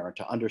anywhere and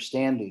to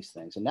understand these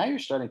things. And now you're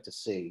starting to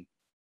see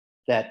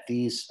that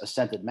these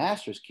ascended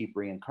masters keep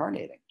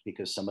reincarnating,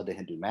 because some of the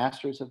Hindu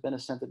masters have been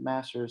ascended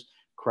masters.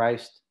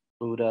 Christ,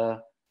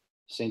 Buddha,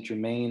 Saint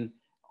Germain,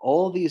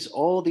 all these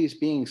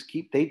beings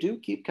keep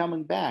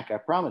coming back. I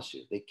promise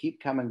you, they keep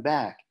coming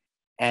back,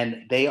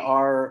 and they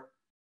are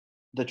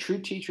the true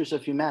teachers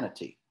of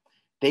humanity.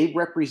 They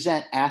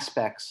represent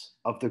aspects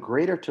of the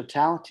greater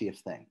totality of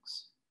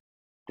things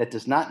that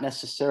does not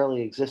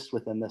necessarily exist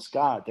within this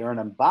God. They're an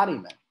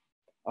embodiment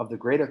of the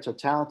greater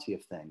totality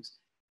of things.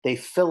 They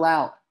fill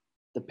out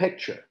the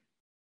picture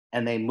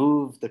and they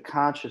move the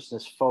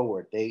consciousness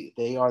forward.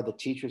 They are the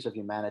teachers of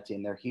humanity,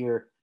 and they're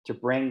here to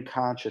bring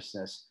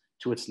consciousness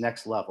to its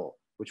next level,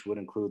 which would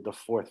include the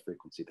fourth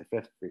frequency, the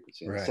fifth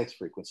frequency, and Right. the sixth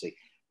frequency.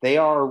 They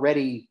are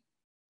already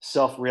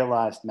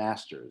self-realized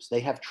masters. They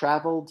have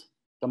traveled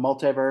the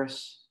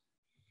multiverse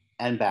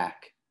and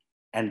back,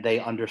 and they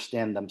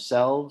understand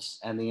themselves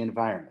and the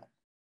environment.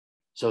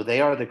 So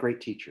they are the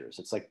great teachers.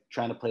 It's like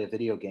trying to play a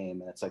video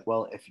game, and it's like,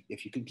 well,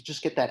 if you could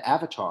just get that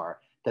avatar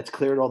that's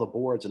cleared all the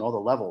boards and all the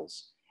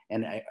levels,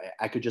 and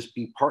I could just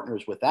be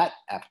partners with that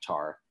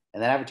avatar,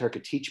 and that avatar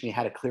could teach me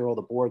how to clear all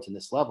the boards and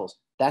this levels.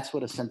 That's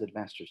what ascended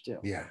masters do.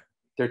 Yeah.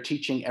 They're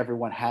teaching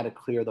everyone how to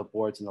clear the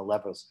boards and the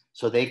levels,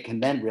 so they can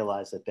then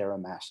realize that they're a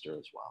master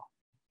as well.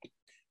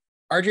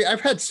 RJ,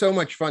 I've had so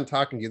much fun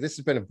talking to you. This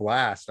has been a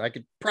blast. I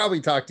could probably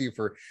talk to you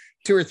for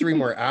 2 or 3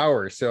 more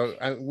hours. So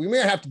we may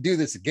have to do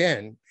this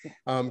again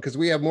because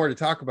we have more to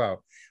talk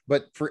about.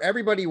 But for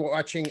everybody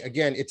watching,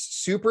 again, it's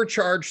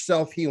Supercharged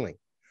Self-Healing,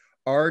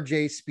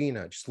 RJ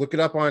Spina. Just look it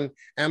up on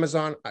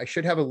Amazon. I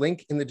should have a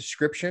link in the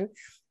description.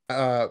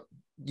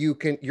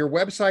 Your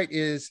website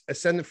is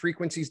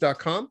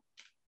ascendantfrequencies.com.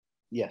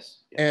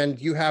 Yes.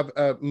 And you have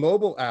a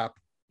mobile app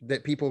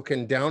that people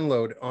can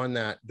download on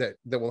that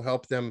will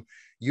help them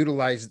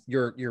utilize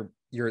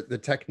the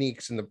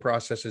techniques and the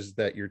processes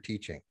that you're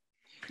teaching.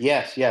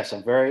 Yes.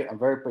 I'm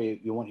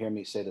very you won't hear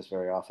me say this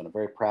very often. I'm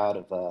very proud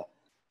of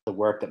the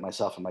work that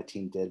myself and my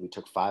team did. We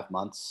took 5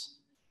 months.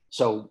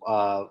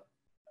 So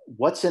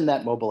what's in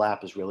that mobile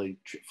app is really,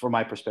 from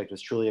my perspective,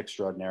 is truly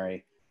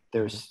extraordinary.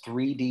 There's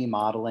 3D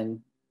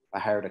modeling. I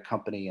hired a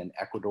company in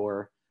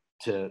Ecuador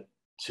to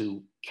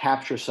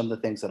capture some of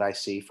the things that I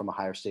see from a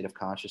higher state of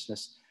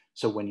consciousness.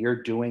 So when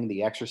you're doing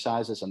the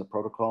exercises and the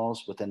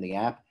protocols within the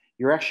app,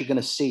 you're actually going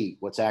to see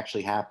what's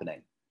actually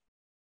happening.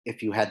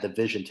 If you had the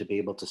vision to be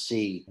able to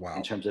see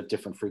in terms of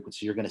different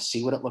frequencies, you're going to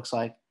see what it looks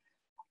like.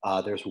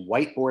 There's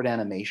whiteboard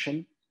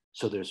animation.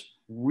 So there's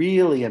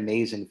really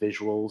amazing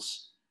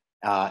visuals.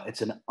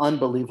 It's an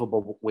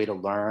unbelievable way to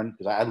learn,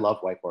 because I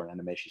love whiteboard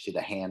animation. You see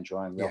the hand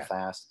drawing real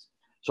fast.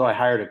 So I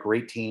hired a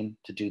great team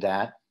to do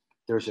that.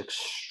 There's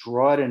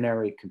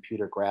extraordinary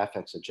computer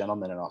graphics. A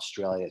gentleman in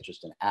Australia,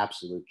 just an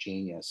absolute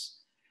genius.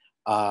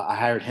 I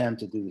hired him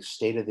to do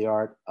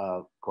state-of-the-art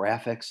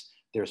graphics.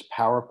 There's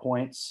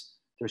PowerPoints.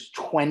 There's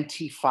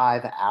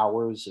 25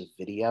 hours of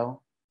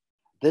video.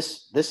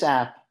 This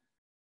app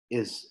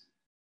is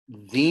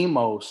the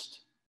most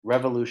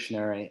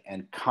revolutionary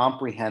and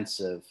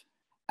comprehensive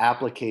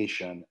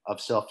application of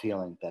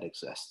self-healing that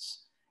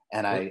exists.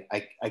 And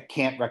I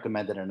can't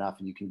recommend it enough,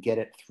 and you can get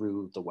it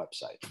through the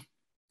website.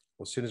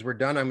 Well, as soon as we're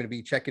done, I'm going to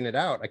be checking it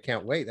out. I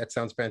can't wait. That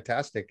sounds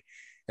fantastic.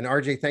 And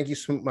RJ, thank you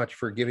so much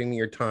for giving me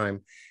your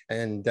time,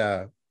 and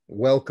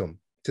welcome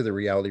to the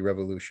Reality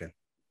Revolution.